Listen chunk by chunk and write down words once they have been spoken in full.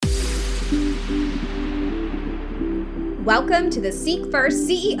Welcome to the Seek First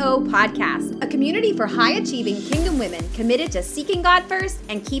CEO podcast, a community for high-achieving kingdom women committed to seeking God first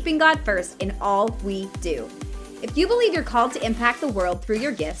and keeping God first in all we do. If you believe you're called to impact the world through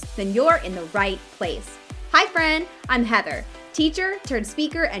your gifts, then you're in the right place. Hi, friend. I'm Heather, teacher turned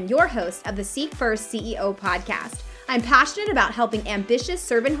speaker and your host of the Seek First CEO podcast. I'm passionate about helping ambitious,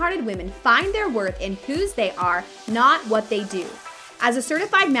 servant-hearted women find their worth in whose they are, not what they do. As a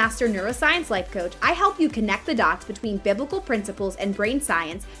certified master neuroscience life coach, I help you connect the dots between biblical principles and brain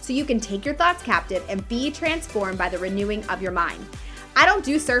science so you can take your thoughts captive and be transformed by the renewing of your mind. I don't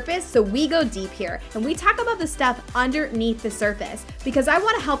do surface, so we go deep here, and we talk about the stuff underneath the surface because I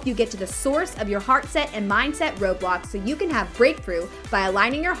want to help you get to the source of your heart set and mindset roadblocks so you can have breakthrough by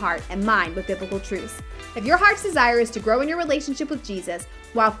aligning your heart and mind with biblical truths. If your heart's desire is to grow in your relationship with Jesus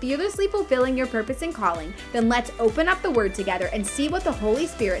while fearlessly fulfilling your purpose and calling, then let's open up the Word together and see what the Holy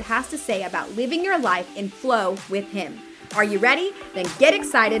Spirit has to say about living your life in flow with Him. Are you ready? Then get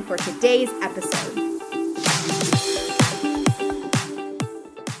excited for today's episode.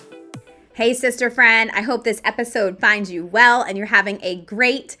 Hey, sister friend, I hope this episode finds you well and you're having a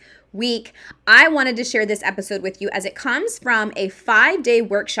great week. I wanted to share this episode with you as it comes from a 5-day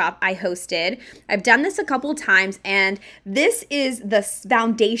workshop I hosted. I've done this a couple times, and this is the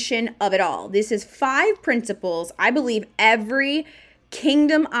foundation of it all. This is 5 principles I believe every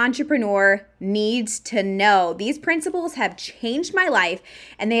kingdom entrepreneur needs to know. These principles have changed my life,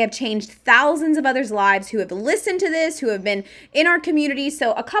 and they have changed thousands of others' lives who have listened to this, who have been in our community.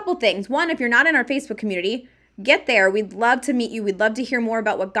 So a couple things. One, if you're not in our Facebook community, get there. We'd love to meet you. We'd love to hear more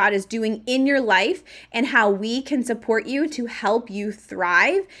about what God is doing in your life and how we can support you to help you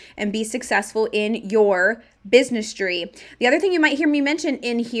thrive and be successful in your business tree. The other thing you might hear me mention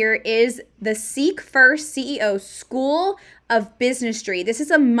in here is the Seek First CEO School of Businessry. This is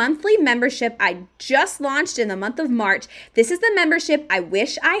a monthly membership I just launched in the month of March. This is the membership I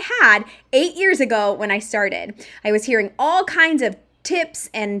wish I had 8 years ago when I started. I was hearing all kinds of tips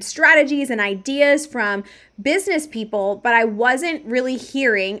and strategies and ideas from business people, but I wasn't really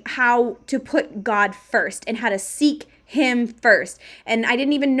hearing how to put God first and how to seek Him first. And I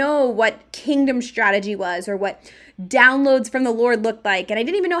didn't even know what kingdom strategy was or what downloads from the Lord looked like. And I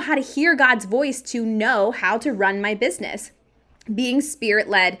didn't even know how to hear God's voice to know how to run my business. Being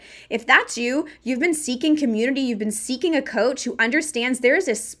spirit-led. If that's you, you've been seeking community, you've been seeking a coach who understands there is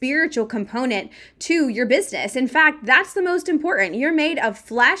a spiritual component to your business. In fact, that's the most important. You're made of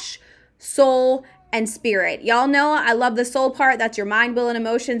flesh, soul, and spirit. Y'all know I love the soul part. That's your mind, will, and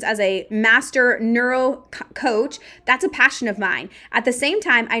emotions. As a master neuro coach, that's a passion of mine. At the same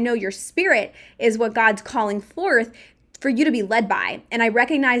time, I know your spirit is what God's calling forth for you to be led by. And I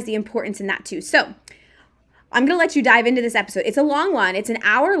recognize the importance in that too. So I'm going to let you dive into this episode. It's a long one. It's an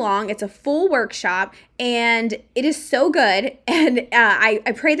hour long. It's a full workshop, and it is so good. And I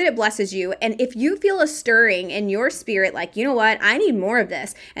pray that it blesses you. And if you feel a stirring in your spirit, like, you know what, I need more of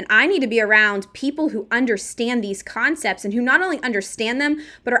this, and I need to be around people who understand these concepts and who not only understand them,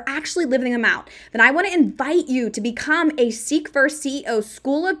 but are actually living them out, then I want to invite you to become a Seek First CEO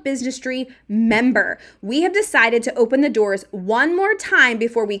School of Businessry member. We have decided to open the doors one more time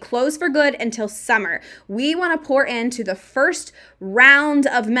before we close for good until summer. We want to pour into the first round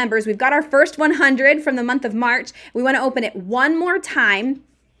of members. We've got our first 100 from the month of March. We want to open it one more time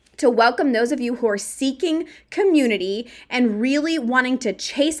to welcome those of you who are seeking community and really wanting to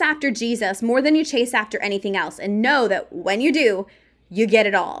chase after Jesus more than you chase after anything else, and know that when you do, you get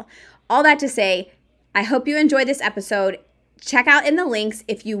it all. All that to say, I hope you enjoy this episode. Check out in the links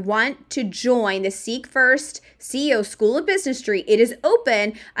if you want to join the Seek First CEO School of Businessry. It is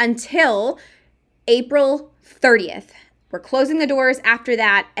open until April 30th. We're closing the doors after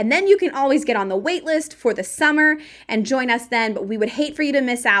that, and then you can always get on the wait list for the summer and join us then, but we would hate for you to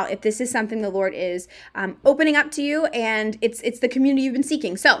miss out if this is something the Lord is opening up to you, and it's the community you've been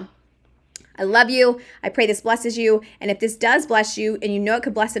seeking. So I love you. I pray this blesses you, and if this does bless you and you know it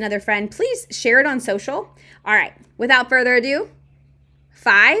could bless another friend, please share it on social. All right, without further ado,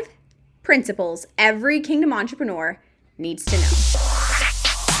 5 principles every kingdom entrepreneur needs to know.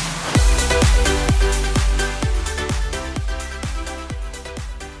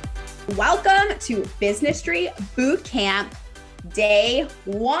 Welcome to Businessry Bootcamp Day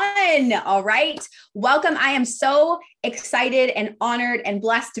 1. All right. Welcome. I am so excited and honored and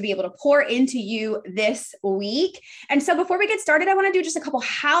blessed to be able to pour into you this week. And so before we get started, I want to do just a couple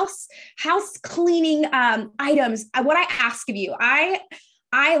house cleaning items. What I ask of you, I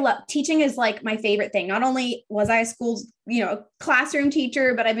I love teaching is like my favorite thing. Not only was I a school, classroom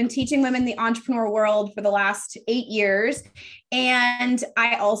teacher, but I've been teaching women the entrepreneur world for the last 8 years. And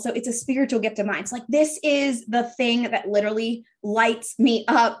I also, it's a spiritual gift of mine. It's like, this is the thing that literally lights me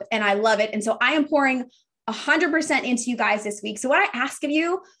up and I love it. And so I am pouring 100% into you guys this week. So what I ask of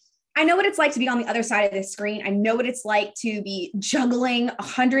you, I know what it's like to be on the other side of the screen. I know what it's like to be juggling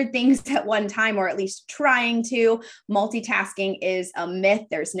 100 things at one time, or at least trying to. Multitasking is a myth.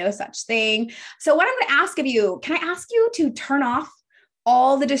 There's no such thing. So what I'm going to ask of you, can I ask you to turn off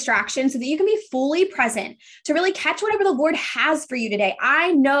all the distractions so that you can be fully present to really catch whatever the Lord has for you today?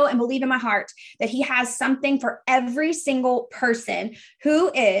 I know and believe in my heart that He has something for every single person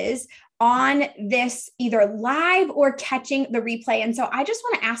who is on this either live or catching the replay. And so I just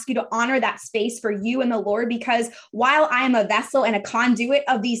want to ask you to honor that space for you and the Lord, because while I am a vessel and a conduit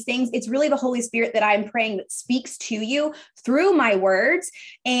of these things, it's really the Holy Spirit that I'm praying that speaks to you through my words,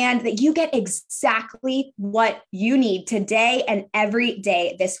 and that you get exactly what you need today and every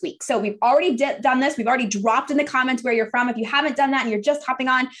day this week. So we've already done this. We've already dropped in the comments where you're from. If you haven't done that and you're just hopping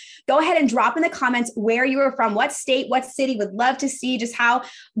on, go ahead and drop in the comments where you are from, what state, what city. Would love to see just how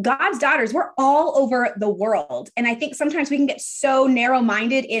God's daughters, we're all over the world. And I think sometimes we can get so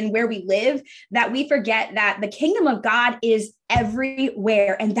narrow-minded in where we live that we forget that the kingdom of God is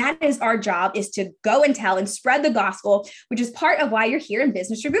everywhere. And that is our job, is to go and tell and spread the gospel, which is part of why you're here in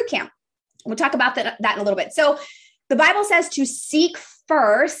Business Tree Bootcamp. We'll talk about that in a little bit. So the Bible says to seek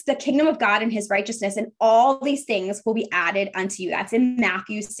first the kingdom of God and His righteousness, and all these things will be added unto you. That's in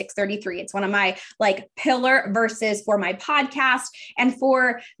Matthew 6:33. It's one of my pillar verses for my podcast and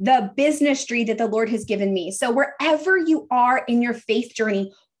for the business tree that the Lord has given me. So wherever you are in your faith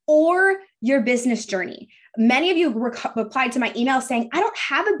journey or your business journey, many of you replied to my email saying, I don't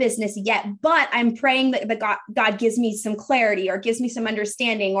have a business yet, but I'm praying that God gives me some clarity or gives me some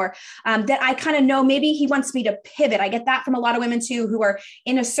understanding, or that I kind of know maybe He wants me to pivot. I get that from a lot of women too, who are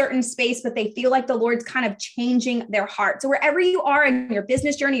in a certain space, but they feel like the Lord's kind of changing their heart. So wherever you are in your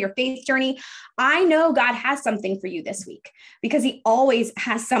business journey, your faith journey, I know God has something for you this week, because He always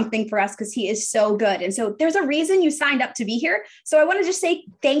has something for us, because He is so good. And so there's a reason you signed up to be here. So I want to just say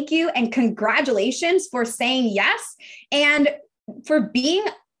thank you and congratulations for saying yes, and for being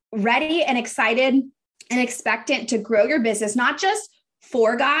ready and excited and expectant to grow your business, not just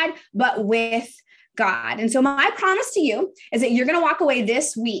for God, but with God. And so my promise to you is that you're going to walk away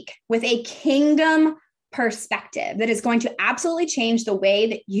this week with a kingdom perspective that is going to absolutely change the way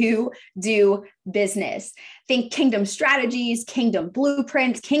that you do business. Think kingdom strategies, kingdom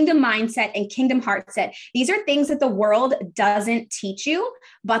blueprints, kingdom mindset, and kingdom heart set. These are things that the world doesn't teach you,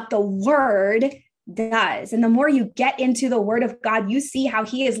 but the Word does. And the more you get into the Word of God, you see how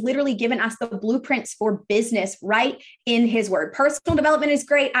He has literally given us the blueprints for business right in His Word. Personal development is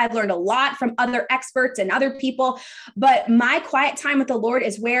great. I've learned a lot from other experts and other people, but my quiet time with the Lord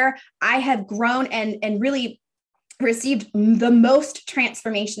is where I have grown and really received the most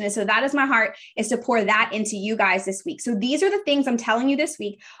transformation. And so that is my heart, is to pour that into you guys this week. So these are the things I'm telling you this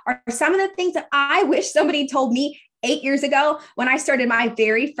week are some of the things that I wish somebody told me 8 years ago when I started my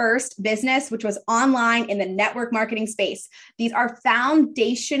very first business, which was online in the network marketing space. These are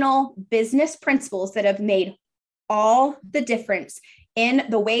foundational business principles that have made all the difference in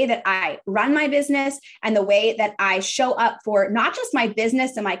the way that I run my business and the way that I show up for not just my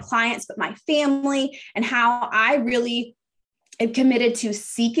business and my clients, but my family, and how I really am committed to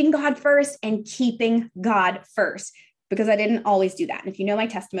seeking God first and keeping God first, because I didn't always do that. And if you know my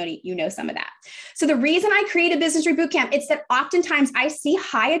testimony, you know some of that. So the reason I created Business Tree Bootcamp, it's that oftentimes I see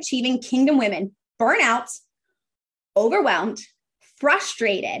high achieving kingdom women burn out, overwhelmed,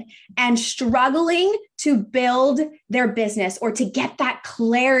 frustrated, and struggling to build their business or to get that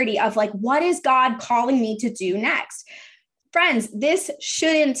clarity of what is God calling me to do next? Friends, this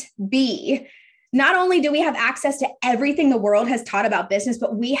shouldn't be. Not only do we have access to everything the world has taught about business,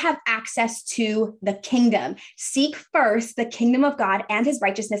 but we have access to the kingdom. Seek first the kingdom of God and His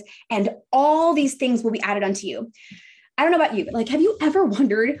righteousness, and all these things will be added unto you. I don't know about you, but have you ever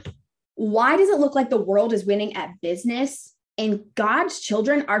wondered, why does it look like the world is winning at business and God's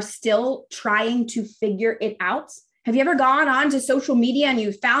children are still trying to figure it out? Have you ever gone on to social media and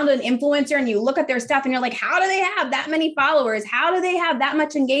you found an influencer and you look at their stuff and you're like, how do they have that many followers? How do they have that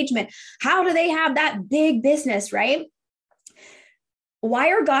much engagement? How do they have that big business, right? why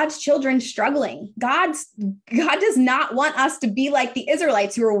are God's children struggling? God does not want us to be like the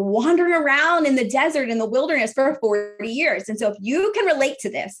Israelites who are wandering around in the desert, in the wilderness for 40 years. And so if you can relate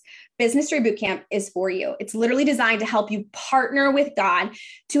to this, Business Tree Bootcamp is for you. It's literally designed to help you partner with God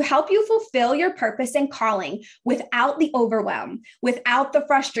to help you fulfill your purpose and calling without the overwhelm, without the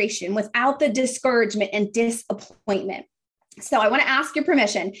frustration, without the discouragement and disappointment. So I want to ask your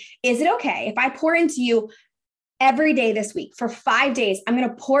permission. Is it okay if I pour into you every day this week for 5 days? I'm going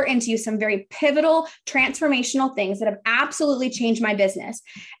to pour into you some very pivotal, transformational things that have absolutely changed my business.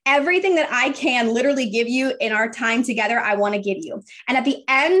 Everything that I can literally give you in our time together, I want to give you. And at the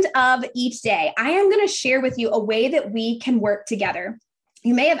end of each day, I am going to share with you a way that we can work together.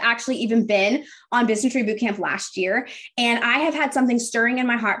 You may have actually even been on Business Tree Bootcamp last year. And I have had something stirring in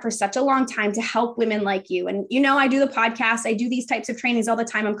my heart for such a long time to help women like you. And I do the podcast, I do these types of trainings all the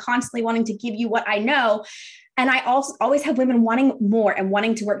time. I'm constantly wanting to give you what I know. And I also always have women wanting more and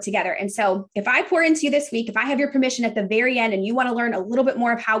wanting to work together. And so if I pour into you this week, if I have your permission at the very end and you want to learn a little bit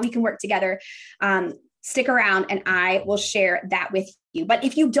more of how we can work together, stick around and I will share that with you. But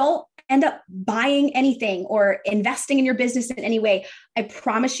if you don't end up buying anything or investing in your business in any way, I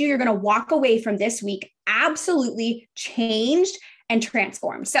promise you, you're going to walk away from this week absolutely changed and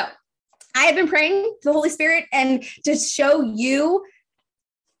transformed. So I have been praying to the Holy Spirit and to show you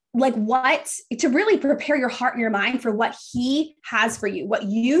to really prepare your heart and your mind for what he has for you, what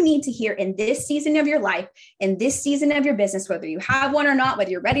you need to hear in this season of your life, in this season of your business, whether you have one or not,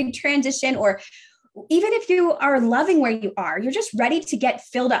 whether you're ready to transition, or even if you are loving where you are, you're just ready to get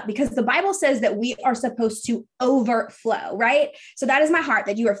filled up, because the Bible says that we are supposed to overflow, right? So that is my heart,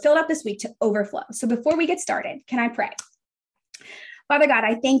 that you are filled up this week to overflow. So before we get started, can I pray? Father God,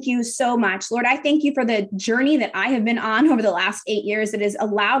 I thank you so much. Lord, I thank you for the journey that I have been on over the last 8 years that has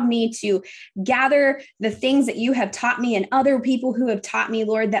allowed me to gather the things that you have taught me and other people who have taught me,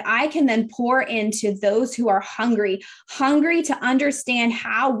 Lord, that I can then pour into those who are hungry to understand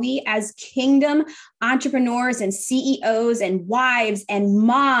how we as kingdom entrepreneurs and CEOs and wives and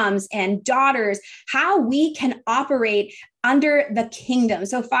moms and daughters, how we can operate under the kingdom.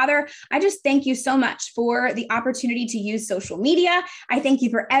 So Father, I just thank you so much for the opportunity to use social media. I thank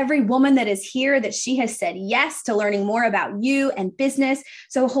you for every woman that is here, that she has said yes to learning more about you and business.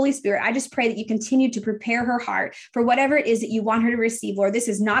 So Holy Spirit, I just pray that you continue to prepare her heart for whatever it is that you want her to receive. Lord, this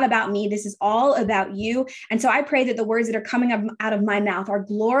is not about me. This is all about you. And so I pray that the words that are coming out of my mouth are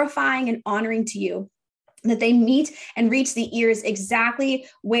glorifying and honoring to you, that they meet and reach the ears exactly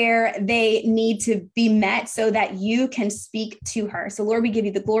where they need to be met so that you can speak to her. So Lord, we give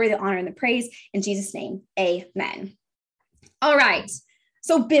you the glory, the honor, and the praise in Jesus' name. Amen. All right.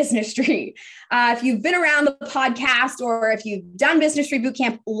 So Business Tree, if you've been around the podcast or if you've done Business Tree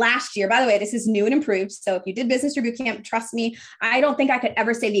Bootcamp last year, by the way, this is new and improved. So if you did Business Tree Bootcamp, trust me, I don't think I could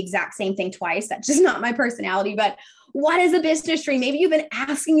ever say the exact same thing twice. That's just not my personality. But what is a business tree? Maybe you've been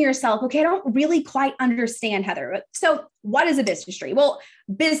asking yourself, okay, I don't really quite understand, Heather. So what is a business tree? Well,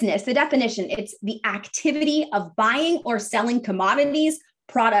 business, the definition, it's the activity of buying or selling commodities,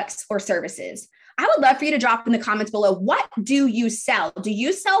 products, or services. I would love for you to drop in the comments below, what do you sell? Do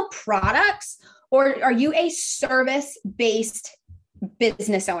you sell products, or are you a service-based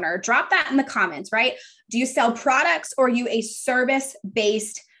business owner? Drop that in the comments, right? Do you sell products, or are you a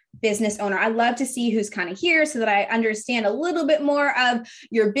service-based business owner? I love to see who's kind of here so that I understand a little bit more of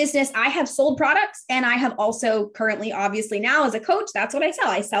your business. I have sold products, and I have also currently, obviously now as a coach, that's what I sell.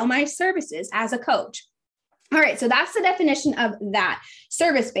 I sell my services as a coach. All right. So that's the definition of that.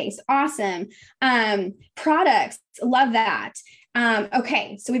 Service-based. Awesome. Products. Love that.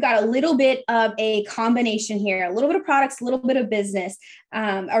 Okay. So we've got a little bit of a combination here, a little bit of products, a little bit of business,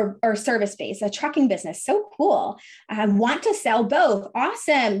 or service-based, a trucking business. So cool. Want to sell both.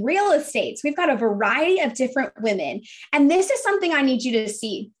 Awesome. Real estate. So we've got a variety of different women. And this is something I need you to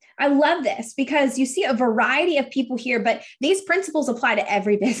see. I love this because you see a variety of people here, but these principles apply to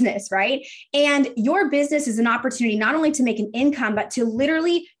every business, right? And your business is an opportunity not only to make an income, but to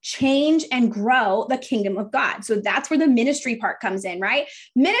literally change and grow the kingdom of God. So that's where the ministry part comes in, right?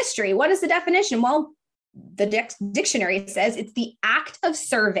 Ministry, what is the definition? Well, the dictionary says it's the act of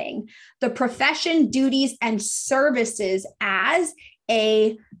serving, the profession, duties, and services as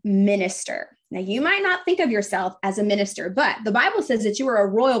a minister. Now, you might not think of yourself as a minister, but the Bible says that you are a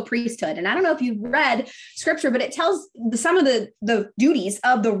royal priesthood. And I don't know if you've read scripture, but it tells some of the duties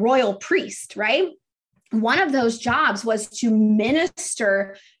of the royal priest, right? One of those jobs was to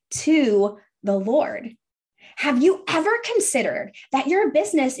minister to the Lord. Have you ever considered that your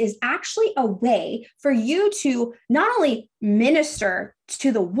business is actually a way for you to not only minister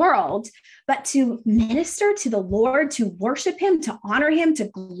to the world, but to minister to the Lord, to worship him, to honor him, to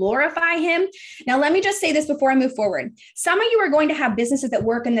glorify him. Now, let me just say this before I move forward. Some of you are going to have businesses that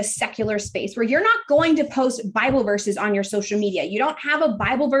work in the secular space where you're not going to post Bible verses on your social media. You don't have a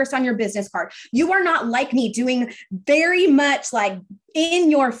Bible verse on your business card. You are not like me doing very much like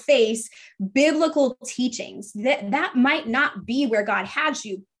in your face biblical teachings. That might not be where God has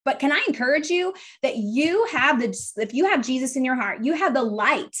you. But can I encourage you that you have if you have Jesus in your heart, you have the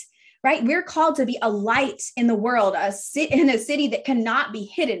light, right? We're called to be a light in the world, in a city that cannot be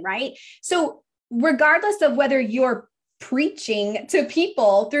hidden, right? So regardless of whether you're preaching to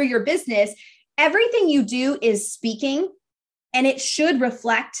people through your business, everything you do is speaking, and it should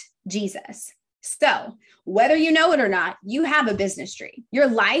reflect Jesus. So whether you know it or not, you have a business tree. Your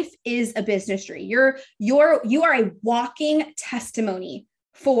life is a business tree. You are a walking testimony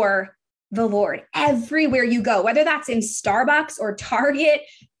for the Lord everywhere you go, whether that's in Starbucks or Target,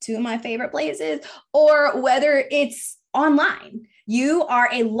 two of my favorite places, or whether it's online. You are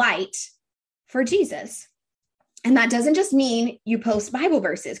a light for Jesus. And that doesn't just mean you post Bible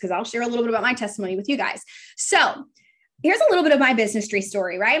verses, because I'll share a little bit about my testimony with you guys. So here's a little bit of my business tree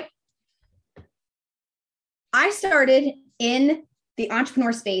story, right? I started in the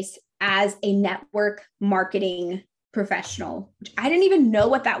entrepreneur space as a network marketing professional, which I didn't even know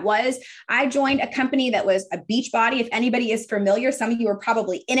what that was. I joined a company that was a Beachbody. If anybody is familiar, some of you are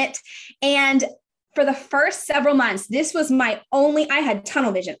probably in it. And for the first several months, this was I had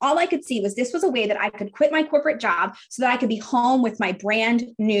tunnel vision. All I could see was this was a way that I could quit my corporate job so that I could be home with my brand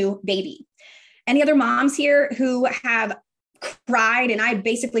new baby. Any other moms here who have cried, and I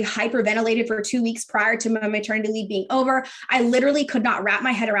basically hyperventilated for 2 weeks prior to my maternity leave being over? I literally could not wrap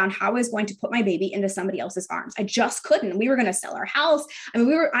my head around how I was going to put my baby into somebody else's arms. I just couldn't. We were going to sell our house.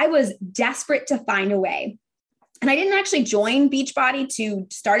 I was desperate to find a way. And I didn't actually join Beachbody to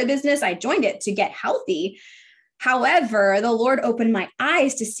start a business. I joined it to get healthy. However, the Lord opened my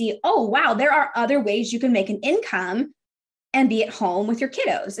eyes to see, oh, wow, there are other ways you can make an income and be at home with your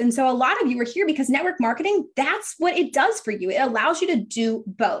kiddos. And so a lot of you are here because network marketing, that's what it does for you. It allows you to do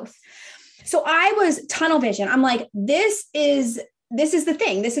both. So I was tunnel vision. I'm like, this is the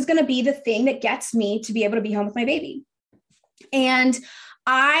thing. This is going to be the thing that gets me to be able to be home with my baby. And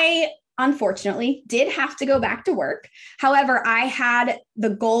I unfortunately did have to go back to work. However, I had the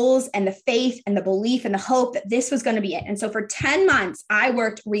goals and the faith and the belief and the hope that this was going to be it. And so for 10 months, I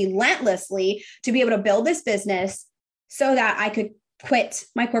worked relentlessly to be able to build this business so that I could quit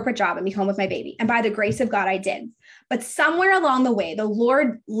my corporate job and be home with my baby. And by the grace of God, I did. But somewhere along the way, the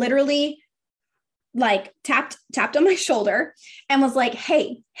Lord literally like tapped on my shoulder and was like,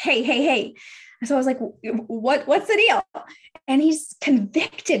 hey. And so I was like, what's the deal? And he's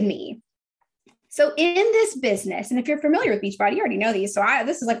convicted me. So in this business, and if you're familiar with Beachbody, you already know these. So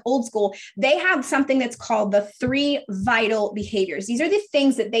this is like old school. They have something that's called the 3 vital behaviors. These are the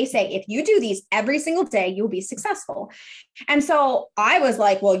things that they say, if you do these every single day, you'll be successful. And so I was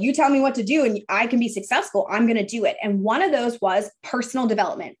like, well, you tell me what to do and I can be successful. I'm going to do it. And one of those was personal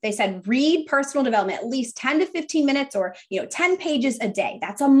development. They said, read personal development, at least 10 to 15 minutes or 10 pages a day.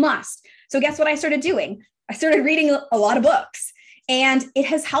 That's a must. So guess what I started doing? I started reading a lot of books. And it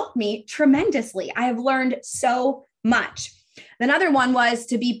has helped me tremendously. I have learned so much. Another one was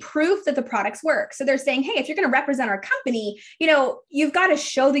to be proof that the products work. So they're saying, hey, if you're going to represent our company, you've got to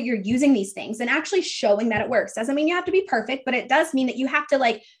show that you're using these things and actually showing that it works. Doesn't mean you have to be perfect, but it does mean that you have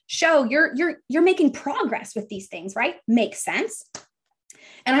to show you're making progress with these things, right? Makes sense.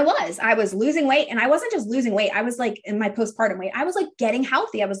 And I was losing weight, and I wasn't just losing weight. I was like in my postpartum weight. I was like getting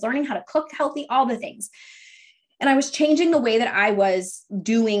healthy. I was learning how to cook healthy, all the things. And I was changing the way that I was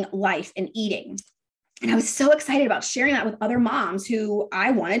doing life and eating. And I was so excited about sharing that with other moms who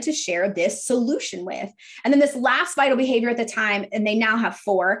I wanted to share this solution with. And then this last vital behavior at the time, and they now have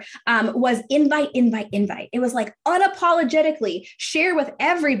 4, was invite. It was like unapologetically share with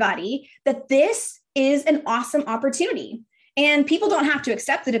everybody that this is an awesome opportunity. And people don't have to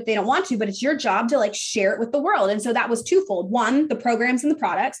accept it if they don't want to, but it's your job to share it with the world. And so that was twofold. 1, the programs and the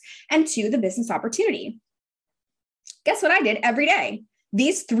products, and 2, the business opportunity. Guess what I did every day?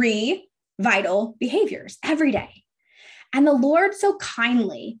 These 3 vital behaviors every day. And the Lord so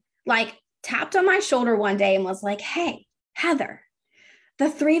kindly tapped on my shoulder one day and was like, hey, Heather, the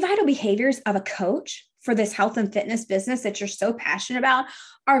 3 vital behaviors of a coach for this health and fitness business that you're so passionate about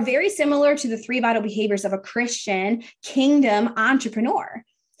are very similar to the 3 vital behaviors of a Christian kingdom entrepreneur.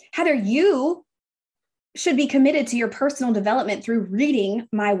 Heather, you should be committed to your personal development through reading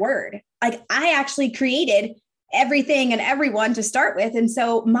my word. I actually created everything and everyone to start with. And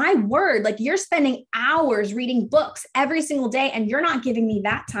so my word, like you're spending hours reading books every single day and you're not giving me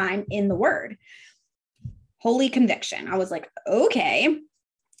that time in the word. Holy conviction. I was like, okay,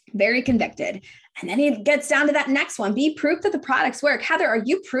 very convicted. And then he gets down to that next one. Be proof that the products work. Heather, are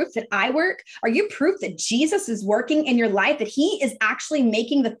you proof that I work? Are you proof that Jesus is working in your life, that he is actually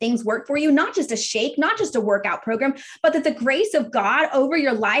making the things work for you? Not just a shake, not just a workout program, but that the grace of God over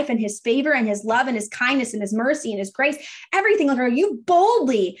your life and his favor and his love and his kindness and his mercy and his grace, everything. Like, are you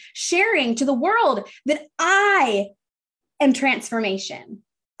boldly sharing to the world that I am transformation?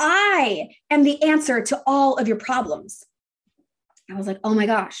 I am the answer to all of your problems. I was like, oh my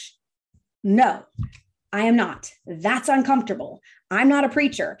gosh, no, I am not. That's uncomfortable. I'm not a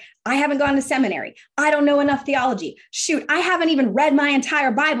preacher. I haven't gone to seminary. I don't know enough theology. Shoot, I haven't even read my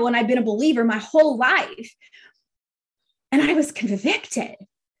entire Bible and I've been a believer my whole life. And I was convicted,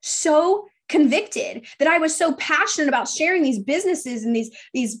 so convicted that I was so passionate about sharing these businesses and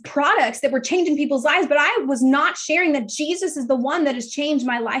these products that were changing people's lives, but I was not sharing that Jesus is the one that has changed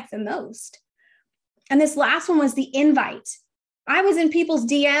my life the most. And this last one was the invite. I was in people's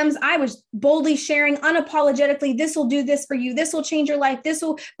DMs. I was boldly sharing unapologetically, this will do this for you. This will change your life. This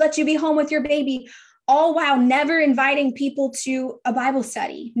will let you be home with your baby, all while never inviting people to a Bible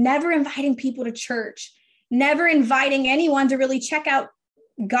study, never inviting people to church, never inviting anyone to really check out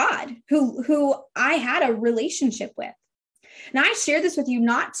God, who I had a relationship with. Now, I share this with you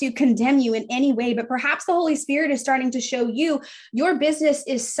not to condemn you in any way, but perhaps the Holy Spirit is starting to show you your business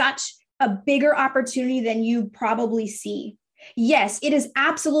is such a bigger opportunity than you probably see. Yes, it is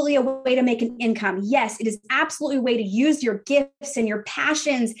absolutely a way to make an income. Yes, it is absolutely a way to use your gifts and your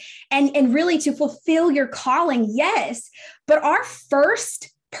passions and really to fulfill your calling. Yes, but our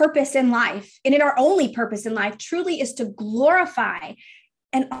first purpose in life, and in our only purpose in life, truly is to glorify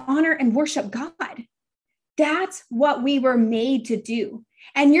and honor and worship God. That's what we were made to do.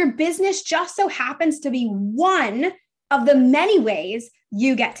 And your business just so happens to be one of the many ways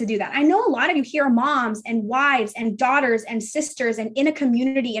you get to do that. I know a lot of you here are moms and wives and daughters and sisters and in a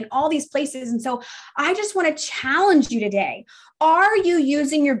community and all these places. And so I just want to challenge you today. Are you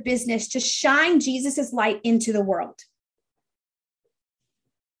using your business to shine Jesus's light into the world?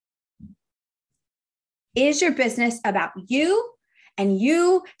 Is your business about you and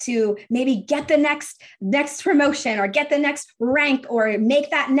you to maybe get the next promotion or get the next rank or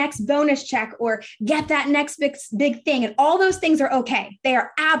make that next bonus check or get that next big thing? And all those things are okay. They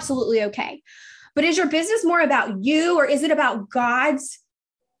are absolutely okay. But is your business more about you or is it about God's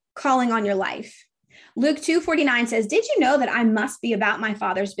calling on your life? Luke 2:49 says, did you know that I must be about my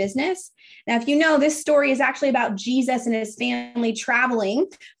Father's business? Now, if you know, this story is actually about Jesus and his family traveling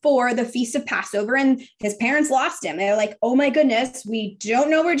for the Feast of Passover, and his parents lost him. They're like, oh my goodness, we don't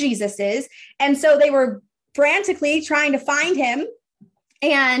know where Jesus is. And so they were frantically trying to find him.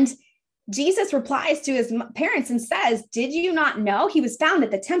 And Jesus replies to his parents and says, did you not know? He was found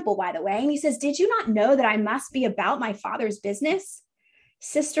at the temple, by the way. And he says, did you not know that I must be about my Father's business?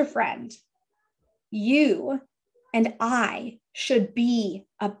 Sister friend, you and I should be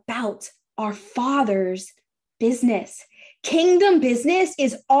about our Father's business. Kingdom business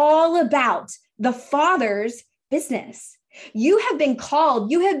is all about the Father's business. You have been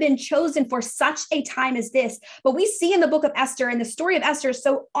called, you have been chosen for such a time as this. But we see in the book of Esther, and the story of Esther is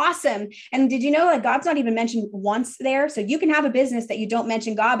so awesome. And did you know that God's not even mentioned once there? So you can have a business that you don't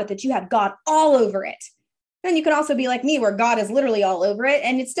mention God, but that you have God all over it. Then you can also be like me, where God is literally all over it,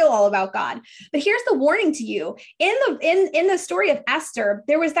 and it's still all about God. But here's the warning to you. In the story of Esther,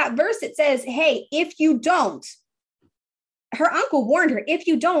 there was that verse that says, hey, if you don't, her uncle warned her, if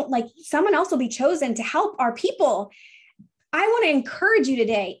you don't, like someone else will be chosen to help our people. I want to encourage you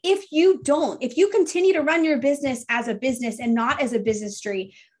today, if you continue to run your business as a business and not as a business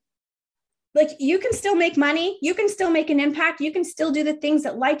tree, like you can still make money, you can still make an impact, you can still do the things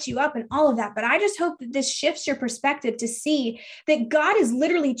that light you up and all of that. But I just hope that this shifts your perspective to see that God has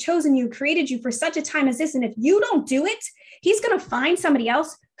literally chosen you, created you for such a time as this. And if you don't do it, he's going to find somebody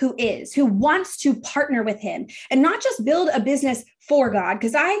else who wants to partner with him and not just build a business for God.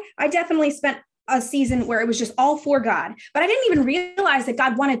 Because I definitely spent a season where it was just all for God, but I didn't even realize that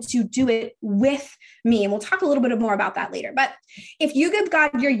God wanted to do it with me. And we'll talk a little bit more about that later. But if you give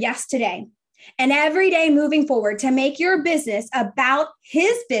God your yes today, and every day moving forward to make your business about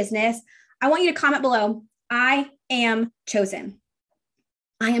his business, I want you to comment below, I am chosen.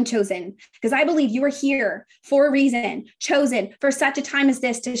 I am chosen because I believe you are here for a reason, chosen for such a time as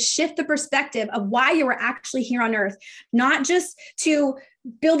this to shift the perspective of why you are actually here on earth, not just to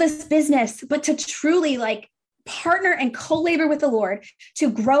build this business, but to truly like partner and co-labor with the Lord to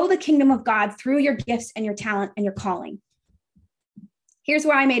grow the kingdom of God through your gifts and your talent and your calling. Here's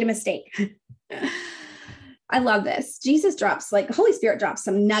where I made a mistake. I love this. Holy Spirit drops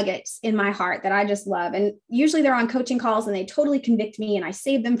some nuggets in my heart that I just love. And usually they're on coaching calls and they totally convict me and I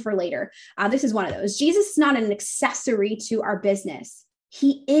save them for later. This is one of those. Jesus is not an accessory to our business.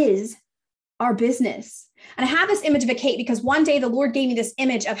 He is our business. And I have this image of a cake because one day the Lord gave me this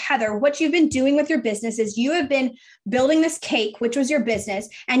image of Heather. What you've been doing with your business is you have been building this cake, which was your business,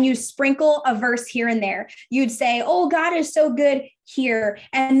 and you sprinkle a verse here and there. You'd say, oh, God is so good here.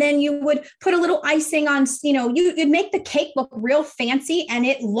 And then you would put a little icing on, you'd make the cake look real fancy and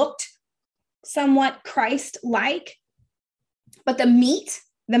it looked somewhat Christ-like. But the meat,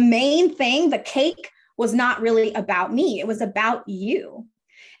 the main thing, the cake was not really about me. It was about you.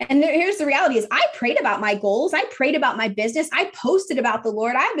 And here's the reality is I prayed about my goals. I prayed about my business. I posted about the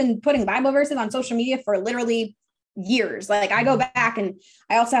Lord. I've been putting Bible verses on social media for literally years. Like I go back and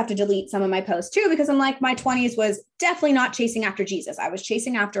I also have to delete some of my posts too, because I'm like, my 20s was definitely not chasing after Jesus. I was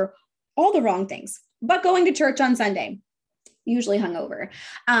chasing after all the wrong things, but going to church on Sunday, usually hungover.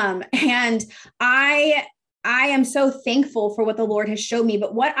 And I am so thankful for what the Lord has showed me.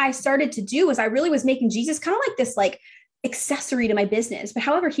 But what I started to do was I really was making Jesus kind of like this, accessory to my business. But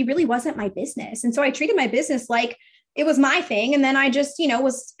however, he really wasn't my business. And so I treated my business like it was my thing. And then I just,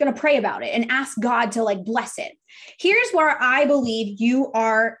 was going to pray about it and ask God to bless it. Here's where I believe you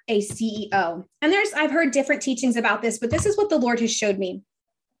are a CEO. And I've heard different teachings about this, but this is what the Lord has showed me.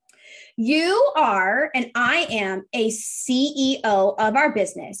 You are, and I am a CEO of our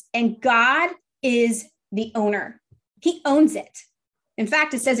business, and God is the owner. He owns it. In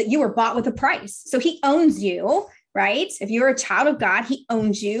fact, it says that you were bought with a price. So he owns you. Right? If you're a child of God, he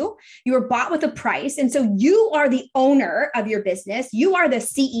owns you. You were bought with a price. And so you are the owner of your business. You are the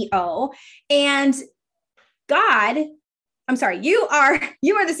CEO and you are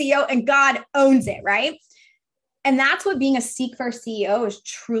the CEO and God owns it. Right? And that's what being a Seek First CEO is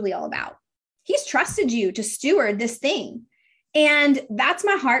truly all about. He's trusted you to steward this thing. And that's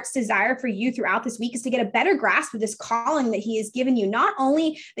my heart's desire for you throughout this week is to get a better grasp of this calling that he has given you. Not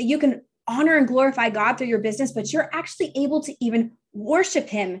only that you can honor and glorify God through your business, but you're actually able to even worship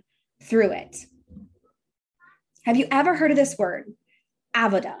him through it. Have you ever heard of this word?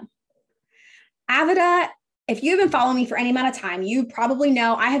 Avodah. Avodah, if you've been following me for any amount of time, you probably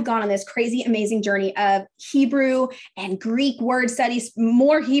know I have gone on this crazy, amazing journey of Hebrew and Greek word studies,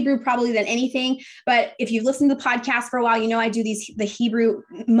 more Hebrew probably than anything. But if you've listened to the podcast for a while, I do the Hebrew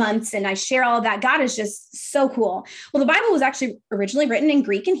months and I share all of that. God is just so cool. Well, the Bible was actually originally written in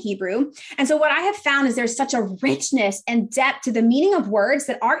Greek and Hebrew. And so what I have found is there's such a richness and depth to the meaning of words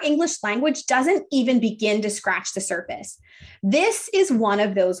that our English language doesn't even begin to scratch the surface. This is one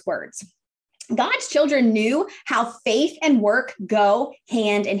of those words. God's children knew how faith and work go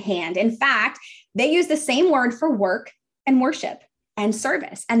hand in hand. In fact, they use the same word for work and worship and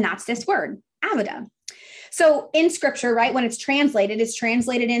service. And that's this word, avodah. So in scripture, right, when it's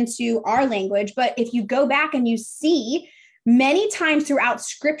translated into our language. But if you go back and you see many times throughout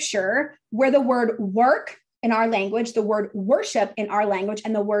scripture where the word work in our language, the word worship in our language,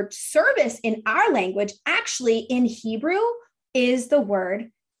 and the word service in our language, actually in Hebrew is the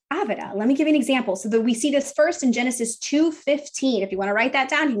word avodah. Let me give you an example. So that we see this first in Genesis 2:15. If you want to write that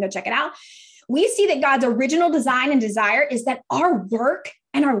down, you can go check it out. We see that God's original design and desire is that our work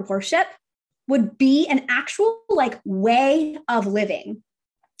and our worship would be an actual way of living.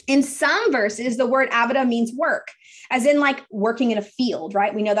 In some verses, the word avodah means work, as in working in a field,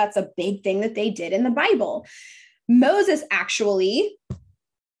 right? We know that's a big thing that they did in the Bible. Moses actually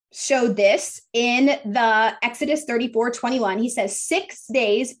showed this in the Exodus 34:21. He says, 6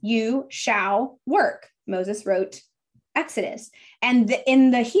 days you shall work. Moses wrote Exodus. And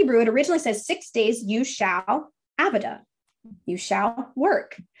in the Hebrew, it originally says 6 days you shall avodah. You shall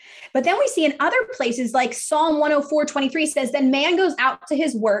work. But then we see in other places like Psalm 104:23 says, then man goes out to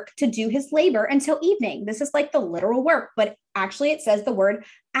his work to do his labor until evening. This is the literal work, but actually it says the word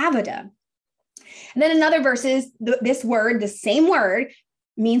avodah. And then in other verses, this word, the same word,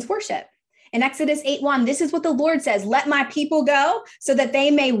 means worship. In Exodus 8:1, this is what the Lord says, let my people go so that they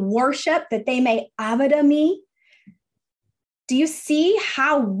may worship, that they may avodah me. Do you see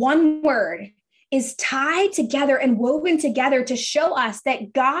how one word is tied together and woven together to show us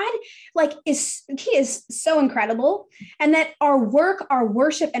that God he is so incredible, and that our work, our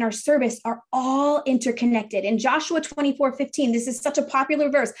worship, and our service are all interconnected. In Joshua 24:15, this is such a popular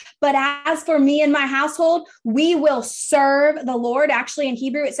verse, but as for me and my household, we will serve the Lord. Actually, in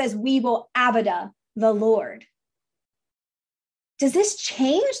Hebrew, it says we will avodah the Lord. Does this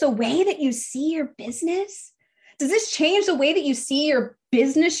change the way that you see your business? Does this change the way that you see your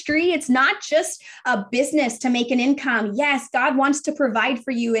business tree? It's not just a business to make an income. Yes, God wants to provide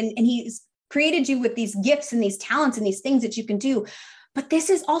for you, and he's created you with these gifts and these talents and these things that you can do. But this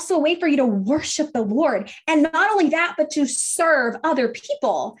is also a way for you to worship the Lord. And not only that, but to serve other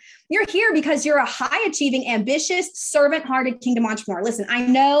people. You're here because you're a high achieving, ambitious, servant hearted kingdom entrepreneur. Listen, I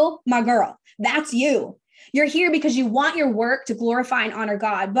know my girl. That's you. You're here because you want your work to glorify and honor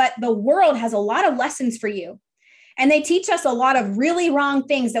God. But the world has a lot of lessons for you. And they teach us a lot of really wrong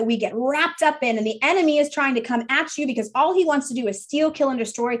things that we get wrapped up in. And the enemy is trying to come at you because all he wants to do is steal, kill, and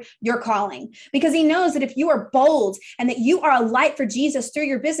destroy your calling. Because he knows that if you are bold and that you are a light for Jesus through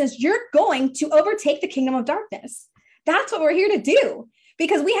your business, you're going to overtake the kingdom of darkness. That's what we're here to do,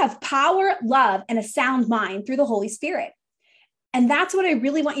 because we have power, love, and a sound mind through the Holy Spirit. And that's what I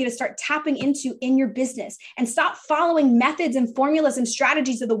really want you to start tapping into in your business, and stop following methods and formulas and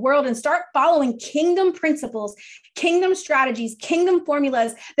strategies of the world, and start following kingdom principles, kingdom strategies, kingdom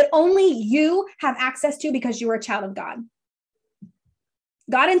formulas that only you have access to because you are a child of God.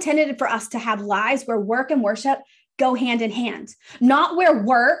 God intended it for us to have lives where work and worship go hand in hand, not where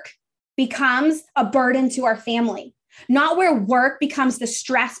work becomes a burden to our family. Not where work becomes the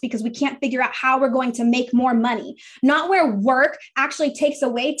stress because we can't figure out how we're going to make more money. Not where work actually takes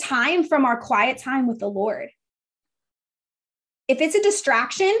away time from our quiet time with the Lord. If it's a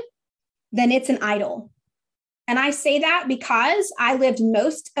distraction, then it's an idol. And I say that because I lived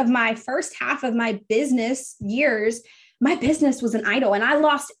most of my first half of my business years. My business was an idol, and I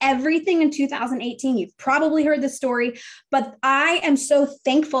lost everything in 2018. You've probably heard the story, but I am so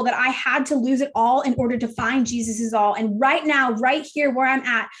thankful that I had to lose it all in order to find Jesus's all. And right now, right here where I'm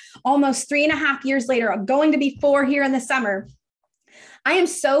at, almost 3.5 years later, I'm going to be 4 here in the summer. I am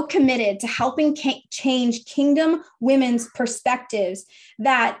so committed to helping change kingdom women's perspectives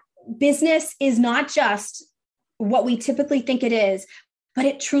that business is not just what we typically think it is, but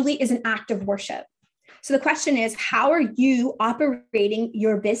it truly is an act of worship. So the question is, how are you operating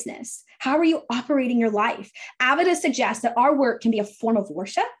your business? How are you operating your life? Avida suggests that our work can be a form of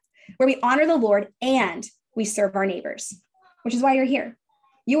worship where we honor the Lord and we serve our neighbors, which is why you're here.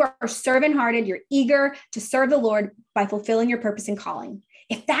 You are servant-hearted. You're eager to serve the Lord by fulfilling your purpose and calling.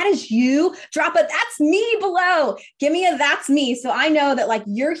 If that is you, drop a "that's me" below. Give me a "that's me," so I know that like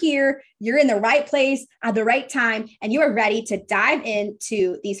you're here, you're in the right place at the right time, and you are ready to dive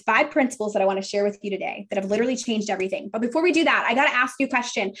into these 5 principles that I want to share with you today that have literally changed everything. But before we do that, I got to ask you a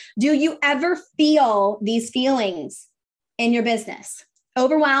question. Do you ever feel these feelings in your business?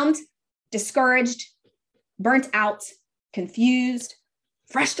 Overwhelmed, discouraged, burnt out, confused,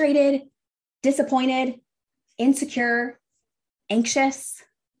 frustrated, disappointed, insecure, anxious?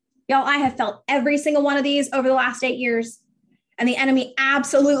 Y'all, I have felt every single one of these over the last 8 years. And the enemy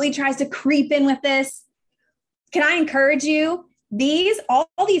absolutely tries to creep in with this. Can I encourage you? All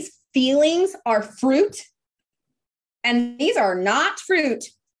these feelings are fruit. And these are not fruit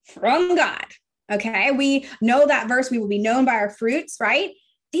from God. Okay. We know that verse, we will be known by our fruits, right?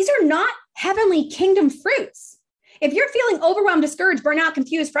 These are not heavenly kingdom fruits. If you're feeling overwhelmed, discouraged, burnt out,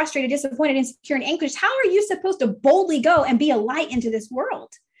 confused, frustrated, disappointed, insecure, and anxious, how are you supposed to boldly go and be a light into this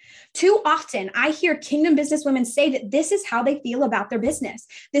world? Too often, I hear kingdom business women say that this is how they feel about their business.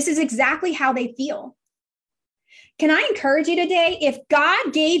 This is exactly how they feel. Can I encourage you today? If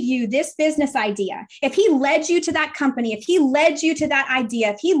God gave you this business idea, if he led you to that company, if he led you to that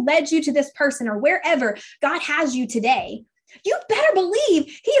idea, if he led you to this person or wherever God has you today, you better believe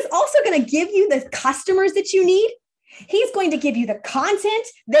he is also going to give you the customers that you need. He's going to give you the content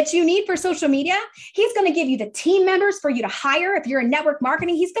that you need for social media. He's going to give you the team members for you to hire. If you're in network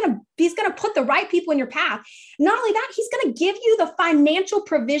marketing, he's going to put the right people in your path. Not only that, he's going to give you the financial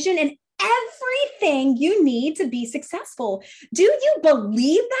provision and everything you need to be successful. Do you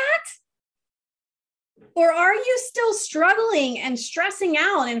believe that? Or are you still struggling and stressing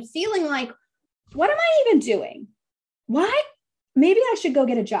out and feeling like, what am I even doing? What? Maybe I should go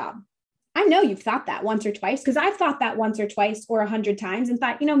get a job. I know you've thought that once or twice, because I've thought that once or twice or 100 times and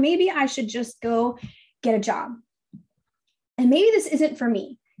thought, maybe I should just go get a job. And maybe this isn't for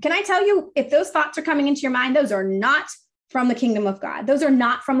me. Can I tell you, if those thoughts are coming into your mind, those are not from the kingdom of God. Those are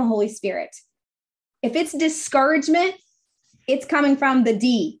not from the Holy Spirit. If it's discouragement, it's coming from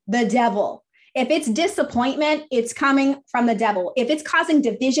the devil. If it's disappointment, it's coming from the devil. If it's causing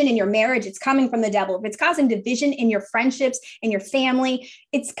division in your marriage, it's coming from the devil. If it's causing division in your friendships, in your family,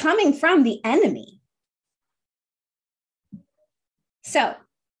 it's coming from the enemy. So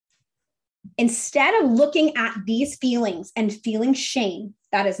instead of looking at these feelings and feeling shame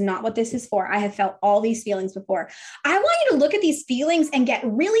That is not what this is for. I have felt all these feelings before. I want you to look at these feelings and get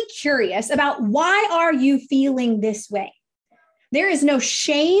really curious about why are you feeling this way? There is no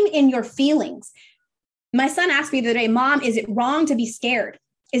shame in your feelings. My son asked me the other day, Mom, is it wrong to be scared?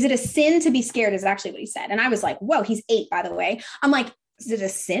 Is it a sin to be scared? Is actually what he said. And I was like, whoa, he's 8, by the way. I'm like, is it a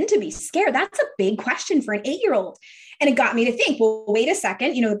sin to be scared? That's a big question for an 8-year-old. And it got me to think, well, wait a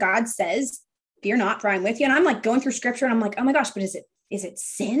second. God says, fear not, for I'm with you. And I'm like going through scripture and I'm like, oh my gosh, but is it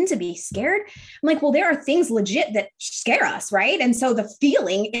sin to be scared? I'm like, well, there are things legit that scare us, right? And so the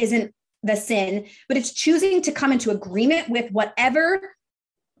feeling isn't the sin, but it's choosing to come into agreement with whatever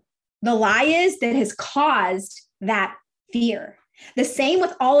the lie is that has caused that fear. The same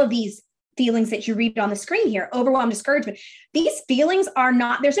with all of these feelings that you read on the screen here, overwhelm, discouragement. These feelings are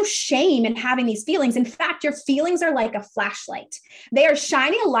not, there's no shame in having these feelings. In fact, your feelings are like a flashlight. They are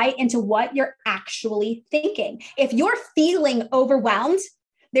shining a light into what you're actually thinking. If you're feeling overwhelmed,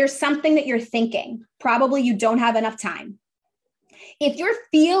 there's something that you're thinking. Probably you don't have enough time. If you're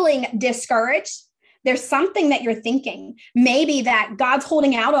feeling discouraged, there's something that you're thinking. Maybe that God's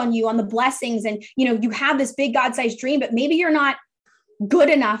holding out on you on the blessings and, you have this big God-sized dream, but maybe you're not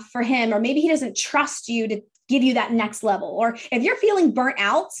good enough for him, or maybe he doesn't trust you to give you that next level. Or if you're feeling burnt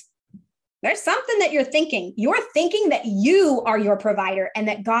out, there's something that you're thinking. You're thinking that you are your provider and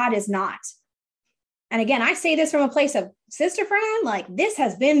that God is not. And again, I say this from a place of, sister friend, like this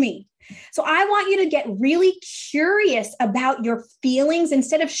has been me. So I want you to get really curious about your feelings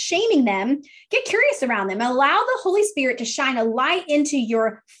instead of shaming them. Get curious around them. Allow the Holy Spirit to shine a light into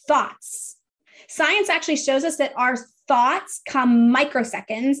your thoughts. Science actually shows us that our thoughts come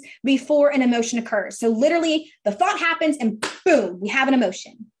microseconds before an emotion occurs. So literally the thought happens and boom, we have an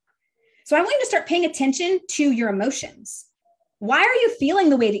emotion. So I want you to start paying attention to your emotions. Why are you feeling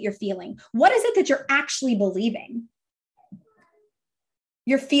the way that you're feeling? What is it that you're actually believing?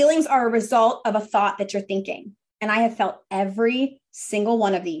 Your feelings are a result of a thought that you're thinking. And I have felt every single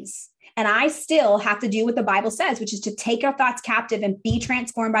one of these. And I still have to do what the Bible says, which is to take our thoughts captive and be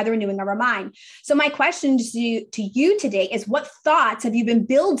transformed by the renewing of our mind. So my question to you today is, what thoughts have you been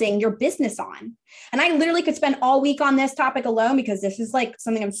building your business on? And I literally could spend all week on this topic alone, because this is like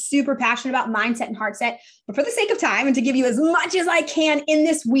something I'm super passionate about, mindset and heart set. But for the sake of time and to give you as much as I can in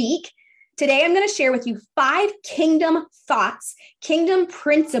this week, today I'm going to share with you 5 kingdom thoughts, kingdom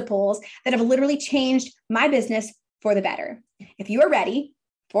principles that have literally changed my business for the better. If you are ready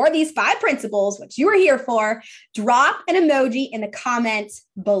for these 5 principles, which you are here for, drop an emoji in the comments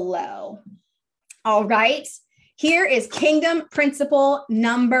below. All right, here is kingdom principle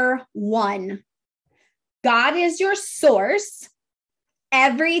number 1. God is your source.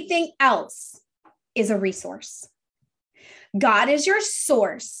 Everything else is a resource. God is your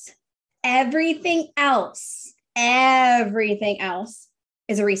source. Everything else is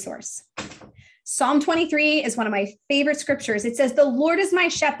a resource. Psalm 23 is one of my favorite scriptures. It says, the Lord is my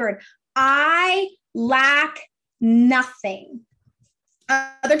shepherd. I lack nothing.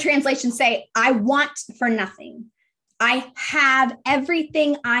 Other translations say, I want for nothing. I have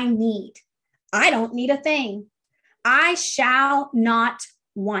everything I need. I don't need a thing. I shall not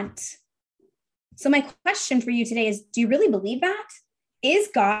want. So my question for you today is, do you really believe that? Is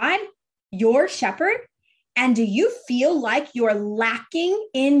God your shepherd? And do you feel like you're lacking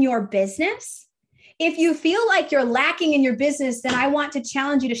in your business? If you feel like you're lacking in your business, then I want to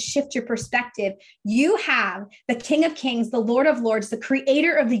challenge you to shift your perspective. You have the King of Kings, the Lord of Lords, the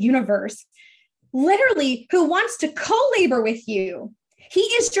creator of the universe, literally who wants to co-labor with you. He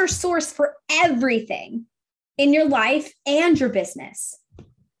is your source for everything in your life and your business.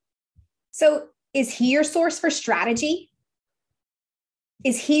 So is he your source for strategy?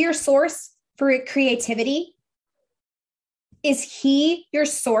 Is he your source for creativity? Is he your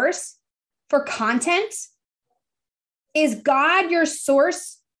source for content? Is God your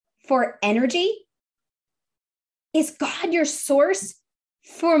source for energy? Is God your source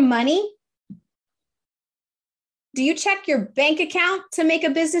for money? Do you check your bank account to make a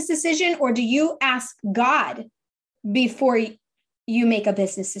business decision, or do you ask God before you make a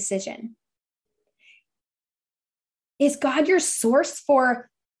business decision? Is God your source for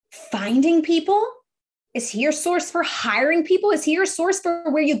finding people? Is he your source for hiring people? Is he your source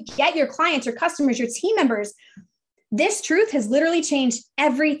for where you get your clients, your customers, your team members? This truth has literally changed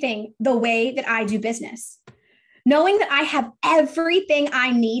everything the way that I do business. Knowing that I have everything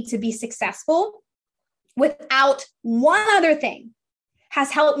I need to be successful without one other thing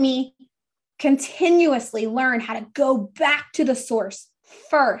has helped me continuously learn how to go back to the source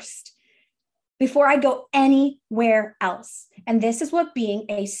first before I go anywhere else. And this is what being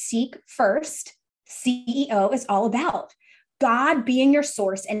a seek first CEO is all about. God being your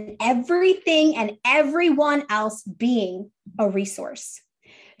source and everything and everyone else being a resource.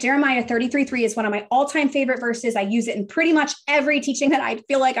 Jeremiah 33:3 is one of my all-time favorite verses. I use it in pretty much every teaching that I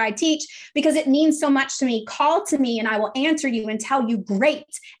feel like I teach because it means so much to me. Call to me and I will answer you and tell you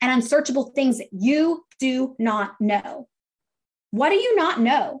great and unsearchable things that you do not know. What do you not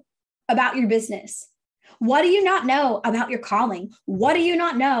know about your business? What do you not know about your calling? What do you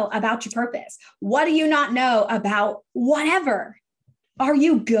not know about your purpose? What do you not know about whatever? Are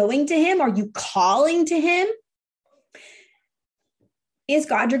you going to him? Are you calling to him? Is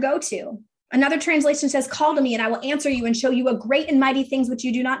God your go-to? Another translation says, call to me and I will answer you and show you a great and mighty things which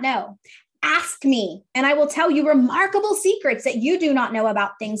you do not know. Ask me and I will tell you remarkable secrets that you do not know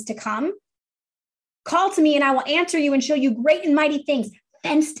about things to come. Call to me and I will answer you and show you great and mighty things,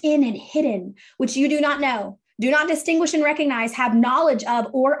 fenced in and hidden, which you do not know, do not distinguish and recognize, have knowledge of,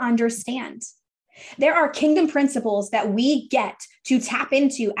 or understand. There are kingdom principles that we get to tap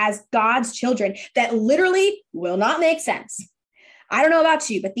into as God's children that literally will not make sense. I don't know about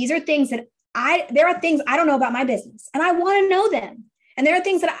you, but these are things that there are things I don't know about my business and I want to know them. And there are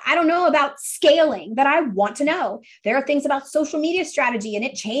things that I don't know about scaling that I want to know. There are things about social media strategy and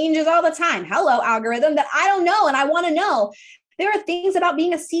it changes all the time. Hello, algorithm, that I don't know and I want to know. There are things about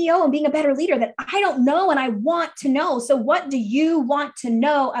being a CEO and being a better leader that I don't know and I want to know. So what do you want to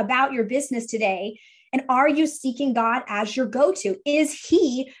know about your business today? And are you seeking God as your go-to? Is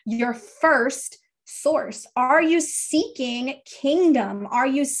he your first source? Are you seeking kingdom? Are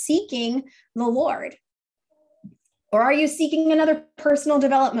you seeking the Lord? Or are you seeking another personal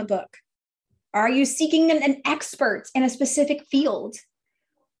development book? Are you seeking an expert in a specific field?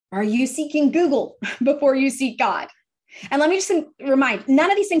 Are you seeking Google before you seek God? And let me just remind,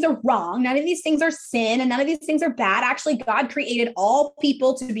 none of these things are wrong. None of these things are sin and none of these things are bad. Actually, God created all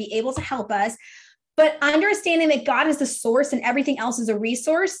people to be able to help us. But understanding that God is the source and everything else is a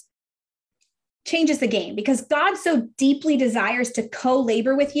resource changes the game because God so deeply desires to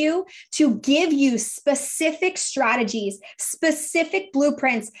co-labor with you, to give you specific strategies, specific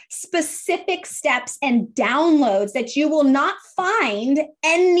blueprints, specific steps and downloads that you will not find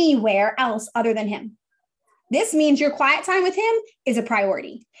anywhere else other than him. This means your quiet time with him is a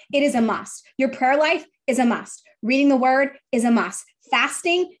priority. It is a must. Your prayer life is a must. Reading the word is a must.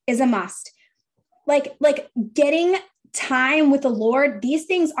 Fasting is a must. Like getting time with the Lord, these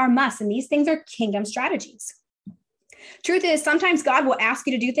things are musts, and these things are kingdom strategies. Truth is, sometimes God will ask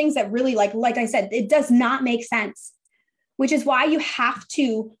you to do things that really, like I said, it does not make sense, which is why you have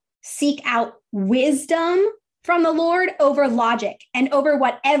to seek out wisdom from the Lord over logic and over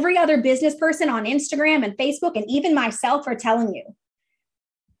what every other business person on Instagram and Facebook and even myself are telling you.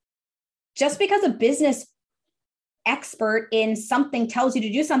 Just because a business expert in something tells you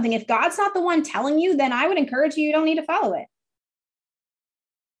to do something, if God's not the one telling you, then I would encourage you don't need to follow it.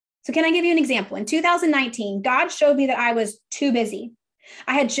 So can I give you an example? In 2019, God showed me that I was too busy.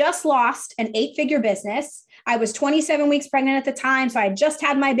 I had just lost an 8-figure business. I was 27 weeks pregnant at the time. So I had just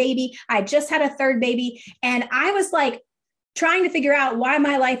had my baby. I had just had a third baby. And I was like trying to figure out why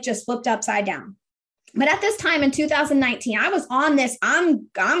my life just flipped upside down. But at this time in 2019, I was on this, I'm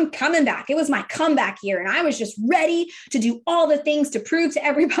coming back. It was my comeback year. And I was just ready to do all the things to prove to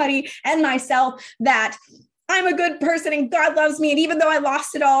everybody and myself that I'm a good person and God loves me. And even though I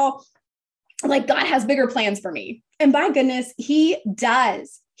lost it all, like God has bigger plans for me. And by goodness, he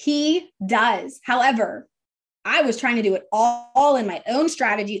does. He does. However, I was trying to do it all in my own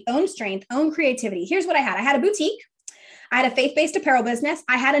strategy, own strength, own creativity. Here's what I had. I had a boutique. I had a faith-based apparel business.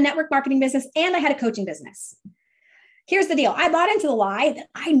 I had a network marketing business, and I had a coaching business. Here's the deal. I bought into the lie that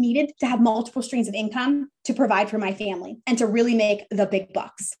I needed to have multiple streams of income to provide for my family and to really make the big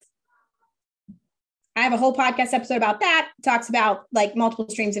bucks. I have a whole podcast episode about that. It talks about like multiple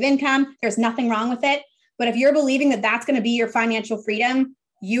streams of income. There's nothing wrong with it. But if you're believing that that's going to be your financial freedom,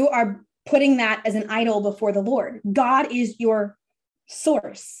 you are putting that as an idol before the Lord. God is your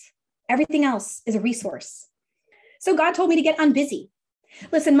source. Everything else is a resource. So God told me to get unbusy.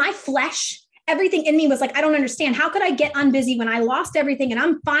 Listen, my flesh, everything in me was like, I don't understand. How could I get unbusy when I lost everything and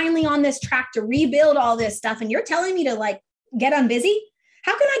I'm finally on this track to rebuild all this stuff? And you're telling me to like get unbusy?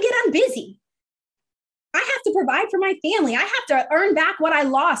 How can I get unbusy? I have to provide for my family. I have to earn back what I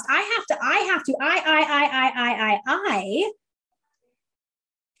lost. I.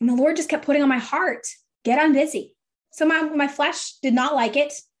 And the Lord just kept putting on my heart, get unbusy. So my flesh did not like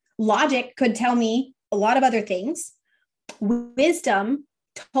it. Logic could tell me a lot of other things. Wisdom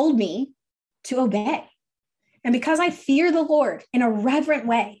told me to obey. And because I fear the Lord in a reverent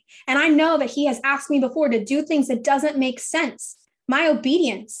way, and I know that he has asked me before to do things that doesn't make sense, my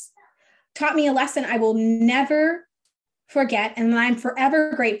obedience taught me a lesson I will never forget and that I'm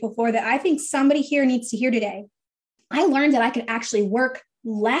forever grateful for that I think somebody here needs to hear today. I learned that I could actually work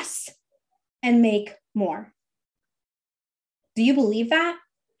less and make more. Do you believe that?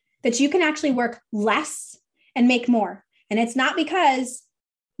 That you can actually work less and make more? And it's not because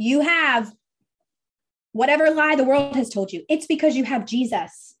you have whatever lie the world has told you. It's because you have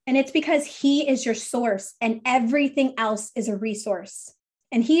Jesus, and it's because he is your source and everything else is a resource.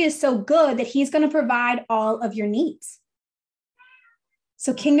 And he is so good that he's going to provide all of your needs.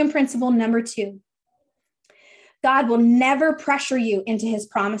 So kingdom principle number 2, God will never pressure you into his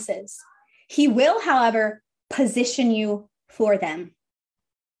promises. He will, however, position you for them.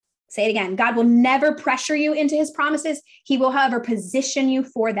 Say it again. God will never pressure you into his promises. He will, however, position you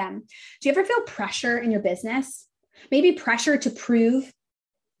for them. Do you ever feel pressure in your business? Maybe pressure to prove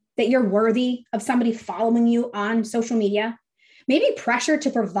that you're worthy of somebody following you on social media. Maybe pressure to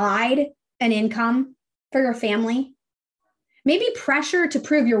provide an income for your family. Maybe pressure to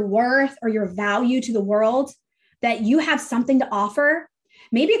prove your worth or your value to the world, that you have something to offer.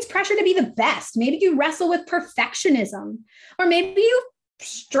 Maybe it's pressure to be the best. Maybe you wrestle with perfectionism, or maybe you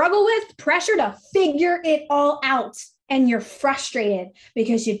struggle with pressure to figure it all out and you're frustrated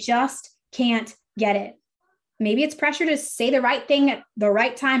because you just can't get it. Maybe it's pressure to say the right thing at the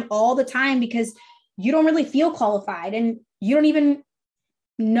right time all the time because you don't really feel qualified and you don't even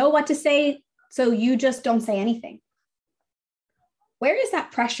know what to say, so you just don't say anything. Where is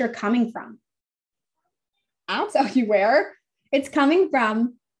that pressure coming from? I'll tell you where. It's coming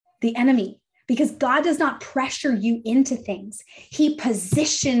from the enemy. Because God does not pressure you into things. He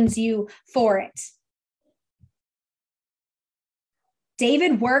positions you for it.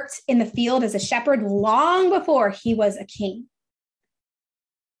 David worked in the field as a shepherd long before he was a king.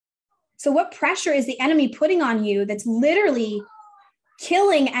 So what pressure is the enemy putting on you that's literally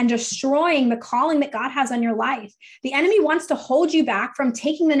killing and destroying the calling that God has on your life? The enemy wants to hold you back from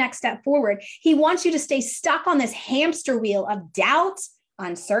taking the next step forward. He wants you to stay stuck on this hamster wheel of doubt,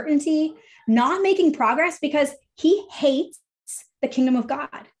 uncertainty, not making progress, because he hates the kingdom of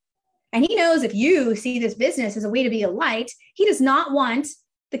God. And he knows if you see this business as a way to be a light, he does not want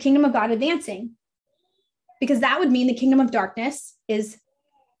the kingdom of God advancing, because that would mean the kingdom of darkness is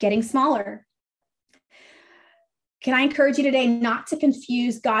getting smaller. Can I encourage you today not to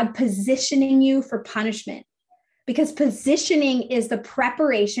confuse God positioning you for punishment? Because positioning is the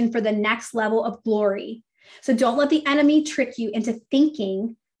preparation for the next level of glory. So don't let the enemy trick you into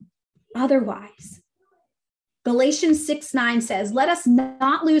thinking otherwise. Galatians 6:9 says, "Let us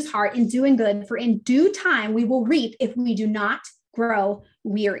not lose heart in doing good, for in due time we will reap if we do not grow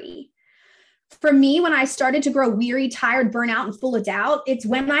weary." For me, when I started to grow weary, tired, burnout, and full of doubt, it's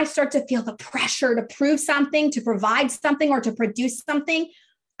when I start to feel the pressure to prove something, to provide something, or to produce something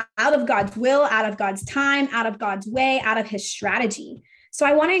out of God's will, out of God's time, out of God's way, out of his strategy. So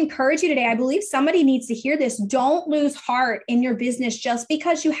I want to encourage you today. I believe somebody needs to hear this. Don't lose heart in your business just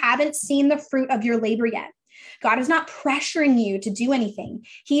because you haven't seen the fruit of your labor yet. God is not pressuring you to do anything.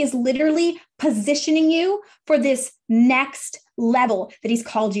 He is literally positioning you for this next level that he's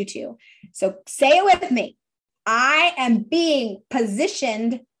called you to. So say it with me. I am being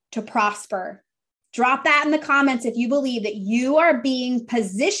positioned to prosper. Drop that in the comments if you believe that you are being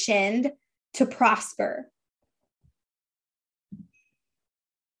positioned to prosper.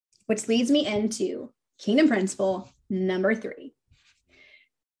 Which leads me into kingdom principle number 3.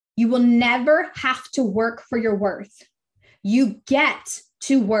 You will never have to work for your worth. You get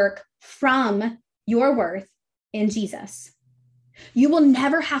to work from your worth in Jesus. You will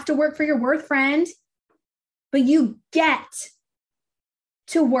never have to work for your worth, friend, but you get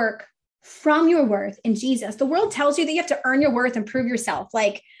to work from your worth in Jesus. The world tells you that you have to earn your worth and prove yourself.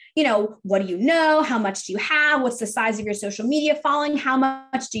 Like, what do you know? How much do you have? What's the size of your social media following? How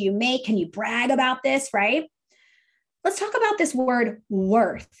much do you make? Can you brag about this, right? Let's talk about this word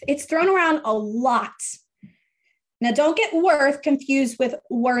worth. It's thrown around a lot. Now, don't get worth confused with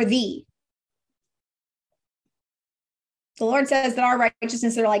worthy. The Lord says that our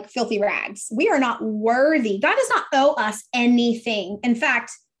righteousness are like filthy rags. We are not worthy. God does not owe us anything. In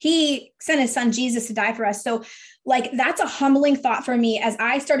fact, he sent his son Jesus to die for us. So that's a humbling thought for me as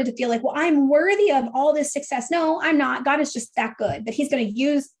I started to feel like, well, I'm worthy of all this success. No, I'm not. God is just that good that he's going to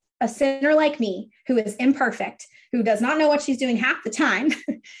use a sinner like me who is imperfect, who does not know what she's doing half the time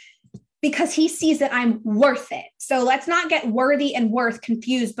because he sees that I'm worth it. So let's not get worthy and worth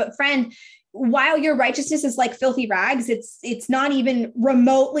confused. But friend, while your righteousness is like filthy rags, it's not even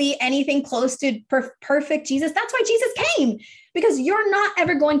remotely anything close to perfect Jesus. That's why Jesus came, because you're not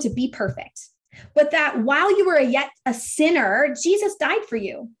ever going to be perfect. But that while you were yet a sinner, Jesus died for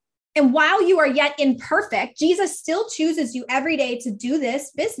you. And while you are yet imperfect, Jesus still chooses you every day to do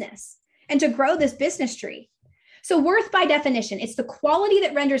this business and to grow this business tree. So worth by definition, it's the quality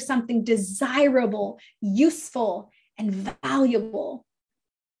that renders something desirable, useful, and valuable.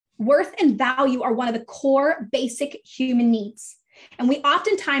 Worth and value are one of the core basic human needs. And we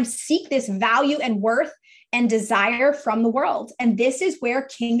oftentimes seek this value and worth and desire from the world. And this is where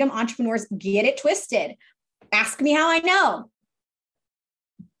kingdom entrepreneurs get it twisted. Ask me how I know.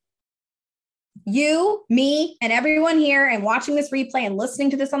 You, me, and everyone here and watching this replay and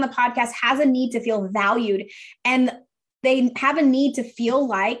listening to this on the podcast has a need to feel valued. And they have a need to feel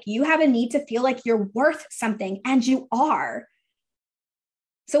like you have a need to feel like you're worth something, and you are.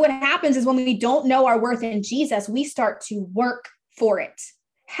 So what happens is when we don't know our worth in Jesus, we start to work for it.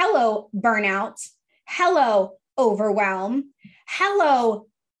 Hello, burnout. Hello, overwhelm. Hello,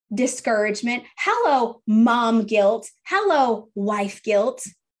 discouragement. Hello, mom guilt. Hello, wife guilt.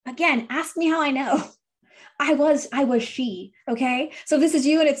 Again, ask me how I know. I was she, okay? So this is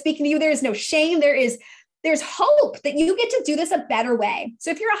you and it's speaking to you. There is no shame. There's hope that you get to do this a better way. So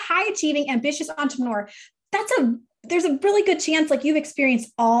if you're a high achieving, ambitious entrepreneur, there's a really good chance like you've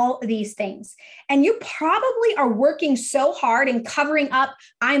experienced all these things. And you probably are working so hard and covering up,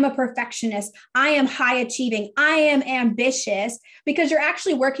 I'm a perfectionist, I am high achieving, I am ambitious, because you're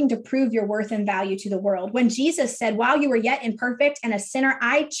actually working to prove your worth and value to the world. When Jesus said, while you were yet imperfect and a sinner,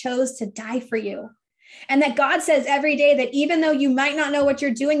 I chose to die for you. And that God says every day that even though you might not know what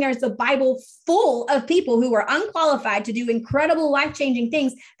you're doing, there's a Bible full of people who are unqualified to do incredible life-changing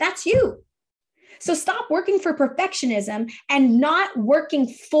things. That's you. So stop working for perfectionism and not working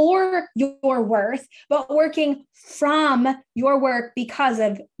for your worth, but working from your work because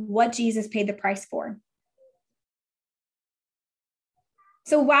of what Jesus paid the price for.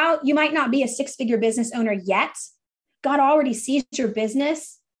 So while you might not be a six-figure business owner yet, God already sees your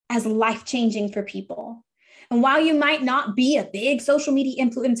business as life-changing for people. And while you might not be a big social media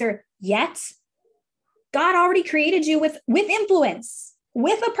influencer yet, God already created you with influence,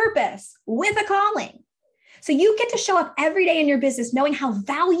 with a purpose, with a calling. So you get to show up every day in your business knowing how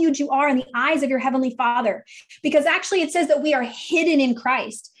valued you are in the eyes of your Heavenly Father, because actually it says that we are hidden in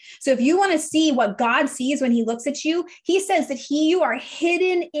Christ. So if you want to see what God sees when he looks at you, he says that you are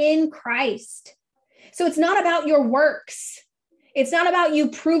hidden in Christ. So it's not about your works. It's not about you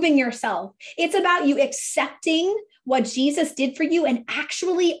proving yourself. It's about you accepting what Jesus did for you and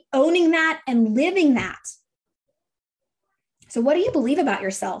actually owning that and living that. So what do you believe about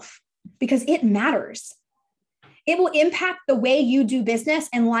yourself? Because it matters. It will impact the way you do business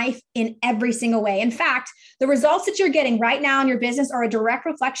and life in every single way. In fact, the results that you're getting right now in your business are a direct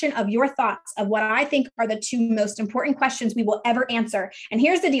reflection of your thoughts of what I think are the two most important questions we will ever answer. And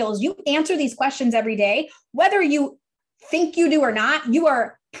here's the deal: is you answer these questions every day, whether you think you do or not, you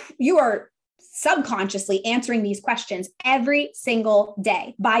are subconsciously answering these questions every single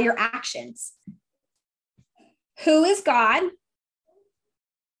day by your actions. Who is God?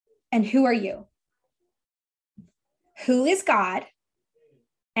 And who are you? Who is God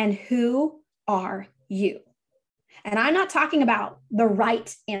and who are you? And I'm not talking about the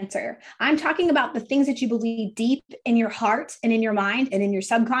right answer. I'm talking about the things that you believe deep in your heart and in your mind and in your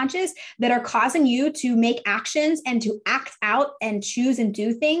subconscious that are causing you to make actions and to act out and choose and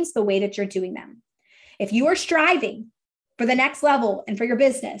do things the way that you're doing them. If you are striving for the next level and for your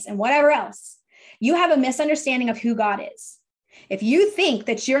business and whatever else, you have a misunderstanding of who God is. If you think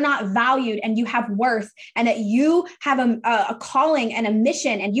that you're not valued and you have worth and that you have a calling and a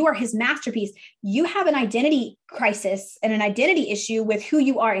mission and you are his masterpiece, you have an identity crisis and an identity issue with who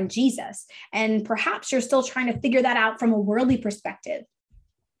you are in Jesus. And perhaps you're still trying to figure that out from a worldly perspective.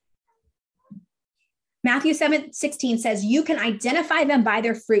 Matthew 7:16 says, you can identify them by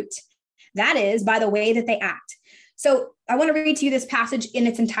their fruit. That is, by the way that they act. So I want to read to you this passage in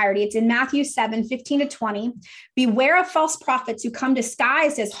its entirety. It's in Matthew 7:15-20. Beware of false prophets who come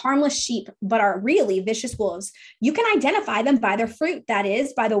disguised as harmless sheep, but are really vicious wolves. You can identify them by their fruit. That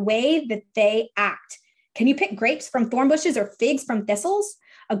is, by the way that they act. Can you pick grapes from thorn bushes or figs from thistles?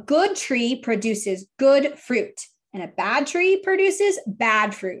 A good tree produces good fruit, and a bad tree produces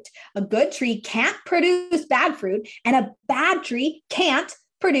bad fruit. A good tree can't produce bad fruit, and a bad tree can't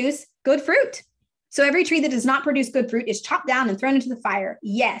produce good fruit. So every tree that does not produce good fruit is chopped down and thrown into the fire.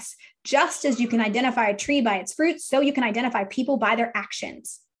 Yes, just as you can identify a tree by its fruit, so you can identify people by their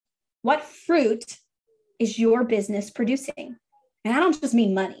actions. What fruit is your business producing? And I don't just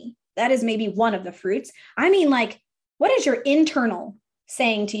mean money. That is maybe one of the fruits. I mean, like, what is your internal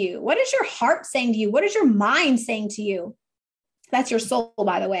saying to you? What is your heart saying to you? What is your mind saying to you? That's your soul,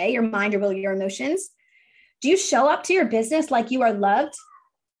 by the way, your mind, your will, your emotions. Do you show up to your business like you are loved?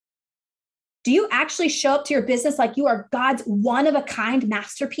 Do you actually show up to your business like you are God's one-of-a-kind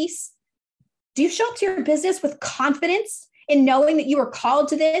masterpiece? Do you show up to your business with confidence in knowing that you are called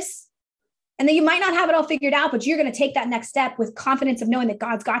to this and that you might not have it all figured out, but you're going to take that next step with confidence of knowing that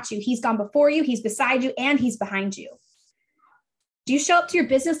God's got you. He's gone before you, he's beside you, and he's behind you. Do you show up to your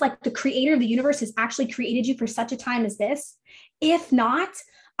business like the creator of the universe has actually created you for such a time as this? If not,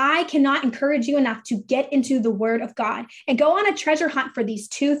 I cannot encourage you enough to get into the word of God and go on a treasure hunt for these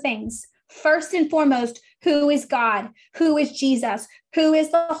two things. First and foremost, who is God? Who is Jesus? Who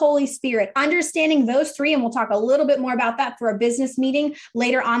is the Holy Spirit? Understanding those three, and we'll talk a little bit more about that for a business meeting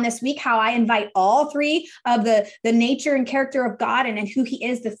later on this week, how I invite all three of the nature and character of God and who he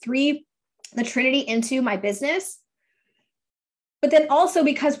is, the Trinity into my business. But then also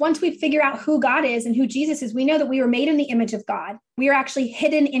because once we figure out who God is and who Jesus is, we know that we were made in the image of God. We are actually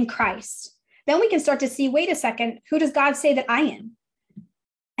hidden in Christ. Then we can start to see, wait a second, who does God say that I am?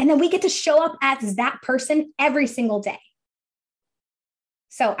 And then we get to show up as that person every single day.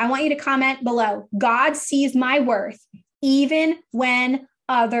 So I want you to comment below. God sees my worth even when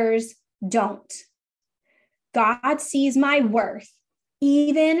others don't. God sees my worth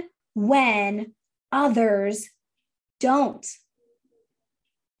even when others don't.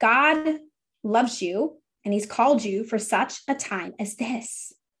 God loves you and he's called you for such a time as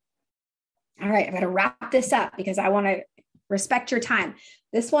this. All right, I've got to wrap this up because I want to respect your time.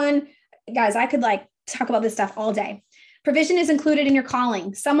 This one, guys, I could talk about this stuff all day. Provision is included in your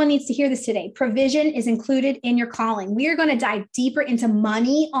calling. Someone needs to hear this today. Provision is included in your calling. We are going to dive deeper into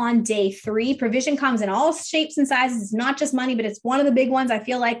money on day 3. Provision comes in all shapes and sizes. It's not just money, but it's one of the big ones. I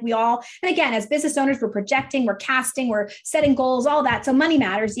feel like we all, and again, as business owners, we're projecting, we're casting, we're setting goals, all that. So money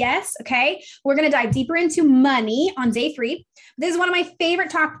matters. Yes. Okay. We're going to dive deeper into money on day 3. This is one of my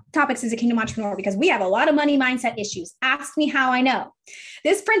favorite topics as a Kingdom Entrepreneur because we have a lot of money mindset issues. Ask me how I know.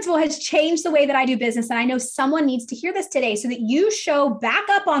 This principle has changed the way that I do business. And I know someone needs to hear this today so that you show back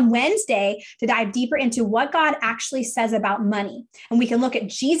up on Wednesday to dive deeper into what God actually says about money. And we can look at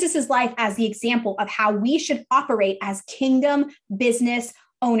Jesus's life as the example of how we should operate as kingdom business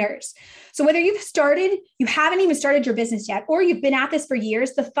owners. So whether you haven't even started your business yet, or you've been at this for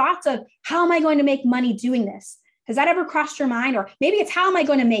years, the thoughts of how am I going to make money doing this? Has that ever crossed your mind? Or maybe it's how am I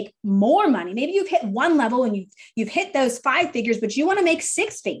going to make more money? Maybe you've hit one level and you've hit those 5 figures, but you want to make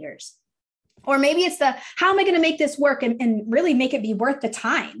 6 figures. Or maybe it's how am I going to make this work and really make it be worth the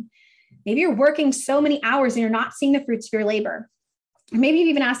time? Maybe you're working so many hours and you're not seeing the fruits of your labor. Or maybe you've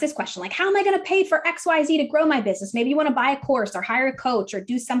even asked this question, how am I going to pay for XYZ to grow my business? Maybe you want to buy a course or hire a coach or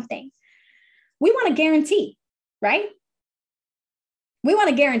do something. We want to guarantee, right? We want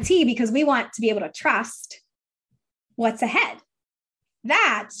to guarantee because we want to be able to trust what's ahead.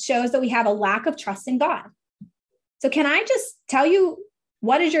 That shows that we have a lack of trust in God. So can I just tell you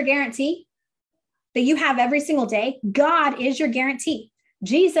what is your guarantee that you have every single day? God is your guarantee.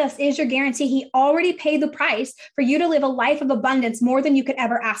 Jesus is your guarantee. He already paid the price for you to live a life of abundance more than you could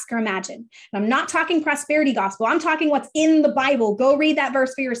ever ask or imagine. And I'm not talking prosperity gospel. I'm talking what's in the Bible. Go read that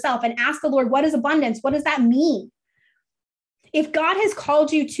verse for yourself and ask the Lord, what is abundance? What does that mean? If God has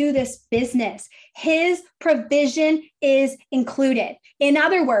called you to this business, his provision is included. In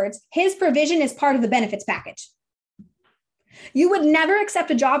other words, his provision is part of the benefits package. You would never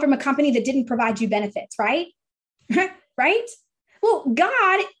accept a job from a company that didn't provide you benefits, right? Right? Well,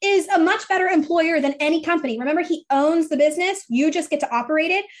 God is a much better employer than any company. Remember, he owns the business. You just get to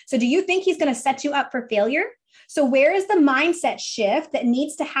operate it. So do you think he's going to set you up for failure? So where is the mindset shift that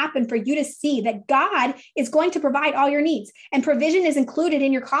needs to happen for you to see that God is going to provide all your needs and provision is included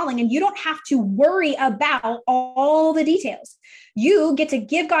in your calling and you don't have to worry about all the details? You get to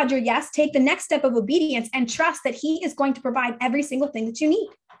give God your yes, take the next step of obedience and trust that he is going to provide every single thing that you need.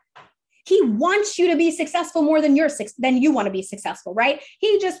 He wants you to be successful more than you want to be successful, right?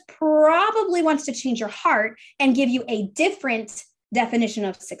 He just probably wants to change your heart and give you a different definition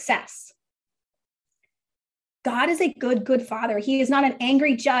of success. God is a good, good father. He is not an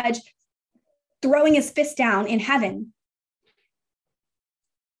angry judge throwing his fist down in heaven.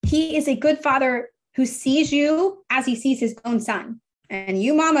 He is a good father who sees you as he sees his own son. And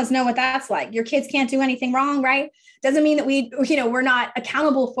you mamas know what that's like. Your kids can't do anything wrong, right? Doesn't mean that we're not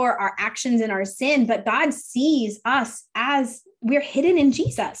accountable for our actions and our sin, but God sees us as we're hidden in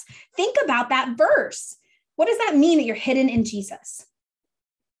Jesus. Think about that verse. What does that mean that you're hidden in Jesus?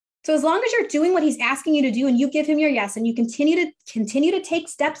 So as long as you're doing what he's asking you to do and you give him your yes and you continue to take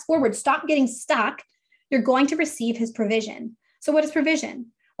steps forward, stop getting stuck, you're going to receive his provision. So what is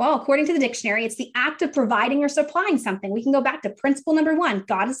provision? Well, according to the dictionary, it's the act of providing or supplying something. We can go back to principle number 1.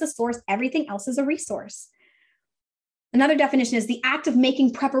 God is the source. Everything else is a resource. Another definition is the act of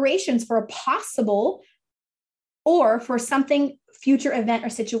making preparations for a possible or for something future event or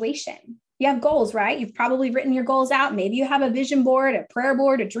situation. You have goals, right? You've probably written your goals out. Maybe you have a vision board, a prayer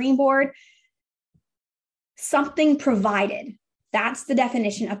board, a dream board. Something provided. That's the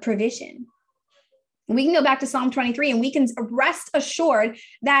definition of provision. We can go back to Psalm 23 and we can rest assured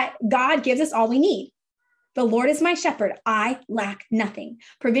that God gives us all we need. The Lord is my shepherd. I lack nothing.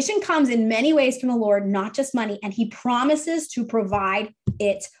 Provision comes in many ways from the Lord, not just money, and he promises to provide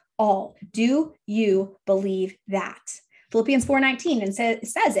it all. Do you believe that? Philippians 4:19 and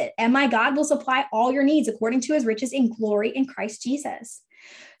says it, and my God will supply all your needs according to his riches in glory in Christ Jesus.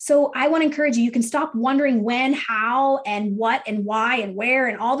 So I want to encourage you, you can stop wondering when, how, and what, and why, and where,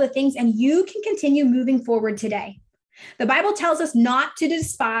 and all the things, and you can continue moving forward today. The Bible tells us not to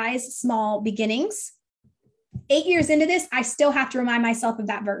despise small beginnings. 8 years into this, I still have to remind myself of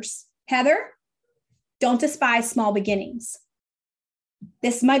that verse. Heather, don't despise small beginnings.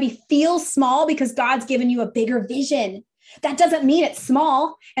 This might feel small because God's given you a bigger vision. That doesn't mean it's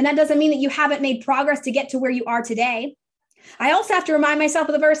small, and that doesn't mean that you haven't made progress to get to where you are today. I also have to remind myself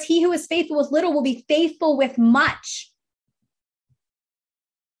of the verse, he who is faithful with little will be faithful with much.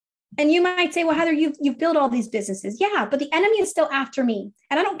 And you might say, well, Heather, you've built all these businesses. Yeah, but the enemy is still after me.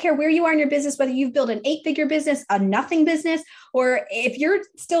 And I don't care where you are in your business, whether you've built an 8-figure business, a nothing business, or if you're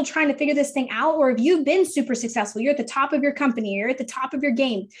still trying to figure this thing out, or if you've been super successful, you're at the top of your company, you're at the top of your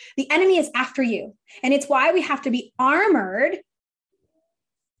game. The enemy is after you. And it's why we have to be armored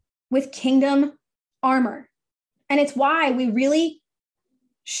with kingdom armor. And it's why we really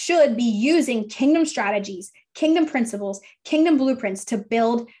should be using kingdom strategies, kingdom principles, kingdom blueprints to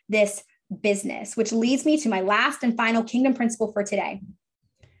build this business, which leads me to my last and final kingdom principle for today.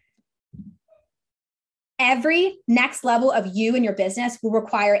 Every next level of you and your business will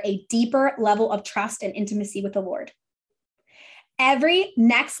require a deeper level of trust and intimacy with the Lord. Every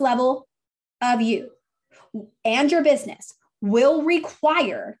next level of you and your business will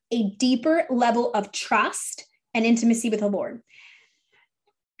require a deeper level of trust and intimacy with the Lord.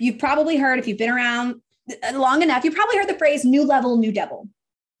 You've probably heard, if you've been around long enough, you've probably heard the phrase new level, new devil.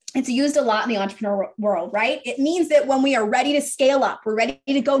 It's used a lot in the entrepreneur world, right? It means that when we are ready to scale up, we're ready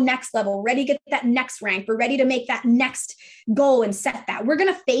to go next level, ready to get that next rank, we're ready to make that next goal and set that, we're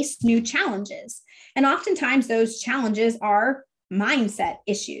going to face new challenges. And oftentimes those challenges are mindset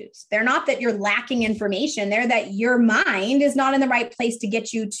issues. They're not that you're lacking information, they're that your mind is not in the right place to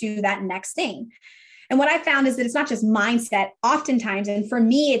get you to that next thing. And what I found is that it's not just mindset oftentimes, and for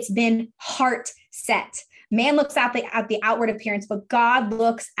me, it's been heart set. Man looks at the outward appearance, but God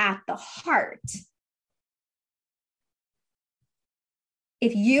looks at the heart.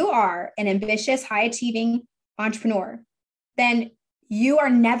 If you are an ambitious, high-achieving entrepreneur, then you are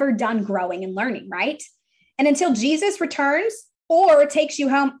never done growing and learning, right? And until Jesus returns or takes you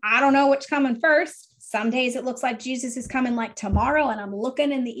home, I don't know what's coming first. Some days it looks like Jesus is coming like tomorrow, and I'm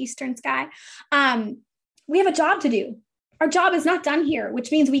looking in the eastern sky. We have a job to do. Our job is not done here,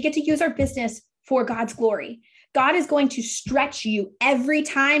 which means we get to use our business for God's glory. God is going to stretch you every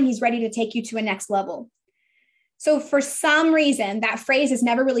time he's ready to take you to a next level. So for some reason, that phrase has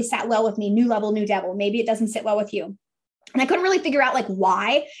never really sat well with me, new level, new devil. Maybe it doesn't sit well with you. And I couldn't really figure out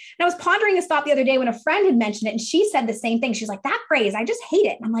why. And I was pondering this thought the other day when a friend had mentioned it, and she said the same thing. She's like, that phrase, I just hate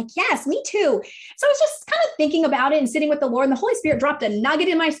it. And I'm like, yes, me too. So I was just kind of thinking about it and sitting with the Lord, and the Holy Spirit dropped a nugget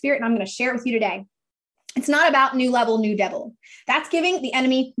in my spirit, and I'm going to share it with you today. It's not about new level, new devil. That's giving the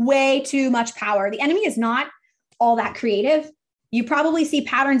enemy way too much power. The enemy is not all that creative. You probably see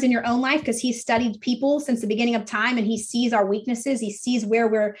patterns in your own life because he's studied people since the beginning of time, and he sees our weaknesses. He sees where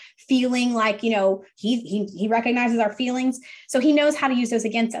we're feeling like, he recognizes our feelings. So he knows how to use those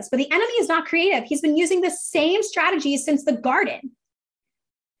against us. But the enemy is not creative. He's been using the same strategies since the garden.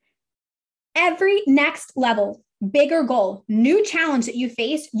 Every next level, bigger goal, new challenge that you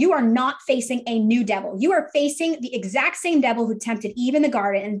face, you are not facing a new devil. You are facing the exact same devil who tempted Eve in the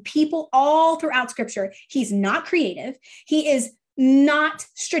garden and people all throughout scripture. He's not creative. He is not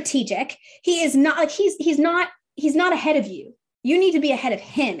strategic. He is not he's not ahead of you. You need to be ahead of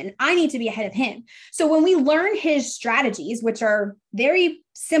him, and I need to be ahead of him. So when we learn his strategies, which are very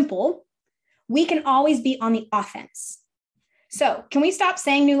simple, we can always be on the offense. So can we stop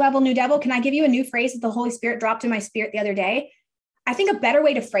saying new level, new devil? Can I give you a new phrase that the Holy Spirit dropped in my spirit the other day? I think a better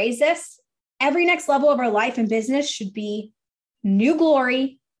way to phrase this, every next level of our life and business should be new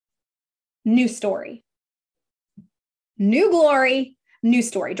glory, new story. New glory, new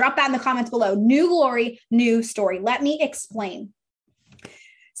story. Drop that in the comments below. New glory, new story. Let me explain.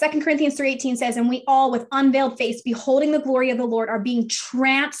 2 Corinthians 3:18 says, and we all with unveiled face, beholding the glory of the Lord, are being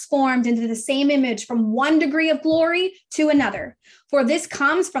transformed into the same image from one degree of glory to another. For this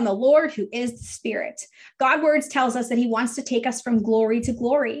comes from the Lord who is the Spirit. God's words tells us that he wants to take us from glory to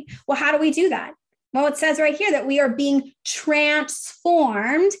glory. Well, how do we do that? Well, it says right here that we are being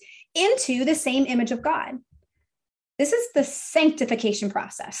transformed into the same image of God. This is the sanctification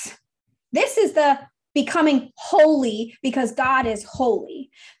process. This is the becoming holy because God is holy.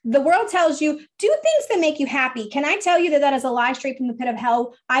 The world tells you, do things that make you happy. Can I tell you that that is a lie straight from the pit of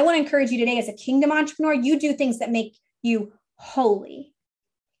hell? I want to encourage you today as a kingdom entrepreneur, you do things that make you holy.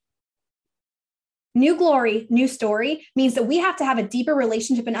 New glory, new story means that we have to have a deeper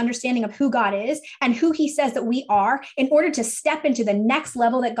relationship and understanding of who God is and who he says that we are in order to step into the next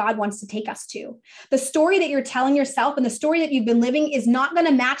level that God wants to take us to. The story that you're telling yourself and the story that you've been living is not going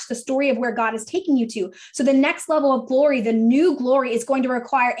to match the story of where God is taking you to. So the next level of glory, the new glory, is going to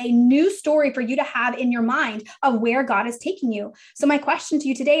require a new story for you to have in your mind of where God is taking you. So my question to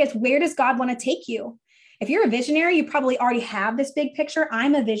you today is, where does God want to take you? If you're a visionary, you probably already have this big picture.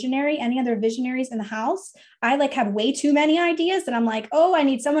 I'm a visionary. Any other visionaries in the house? I have way too many ideas that I'm like, oh, I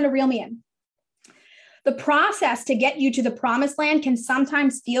need someone to reel me in. The process to get you to the promised land can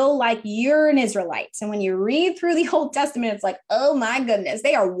sometimes feel like you're an Israelite. And when you read through the Old Testament, it's like, oh my goodness,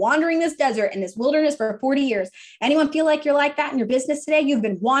 they are wandering this desert and this wilderness for 40 years. Anyone feel like you're like that in your business today? You've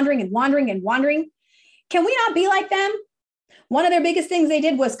been wandering and wandering and wandering. Can we not be like them? One of their biggest things they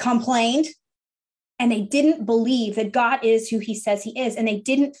did was complained. And they didn't believe that God is who he says he is. And they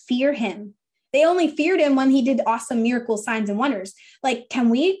didn't fear him. They only feared him when he did awesome miracles, signs, and wonders. Can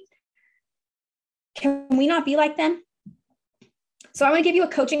we not be like them? So I want to give you a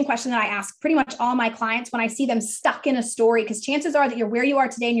coaching question that I ask pretty much all my clients when I see them stuck in a story, because chances are that you're where you are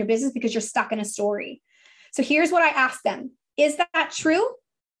today in your business because you're stuck in a story. So here's what I ask them. Is that true?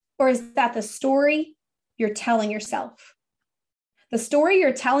 Or is that the story you're telling yourself? The story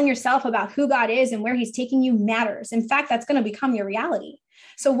you're telling yourself about who God is and where he's taking you matters. In fact, that's going to become your reality.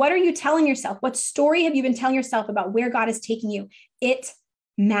 So what are you telling yourself? What story have you been telling yourself about where God is taking you? It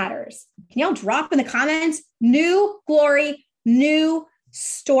matters. Can y'all drop in the comments? New glory, new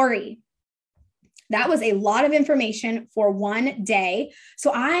story. That was a lot of information for one day.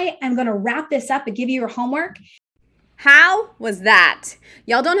 So I am going to wrap this up and give you your homework. How was that?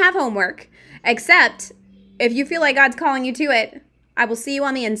 Y'all don't have homework, except if you feel like God's calling you to it. I will see you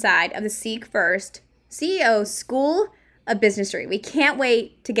on the inside of the Seek First CEO School of Businessry. We can't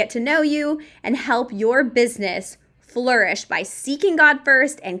wait to get to know you and help your business flourish by seeking God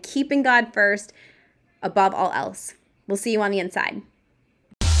first and keeping God first above all else. We'll see you on the inside.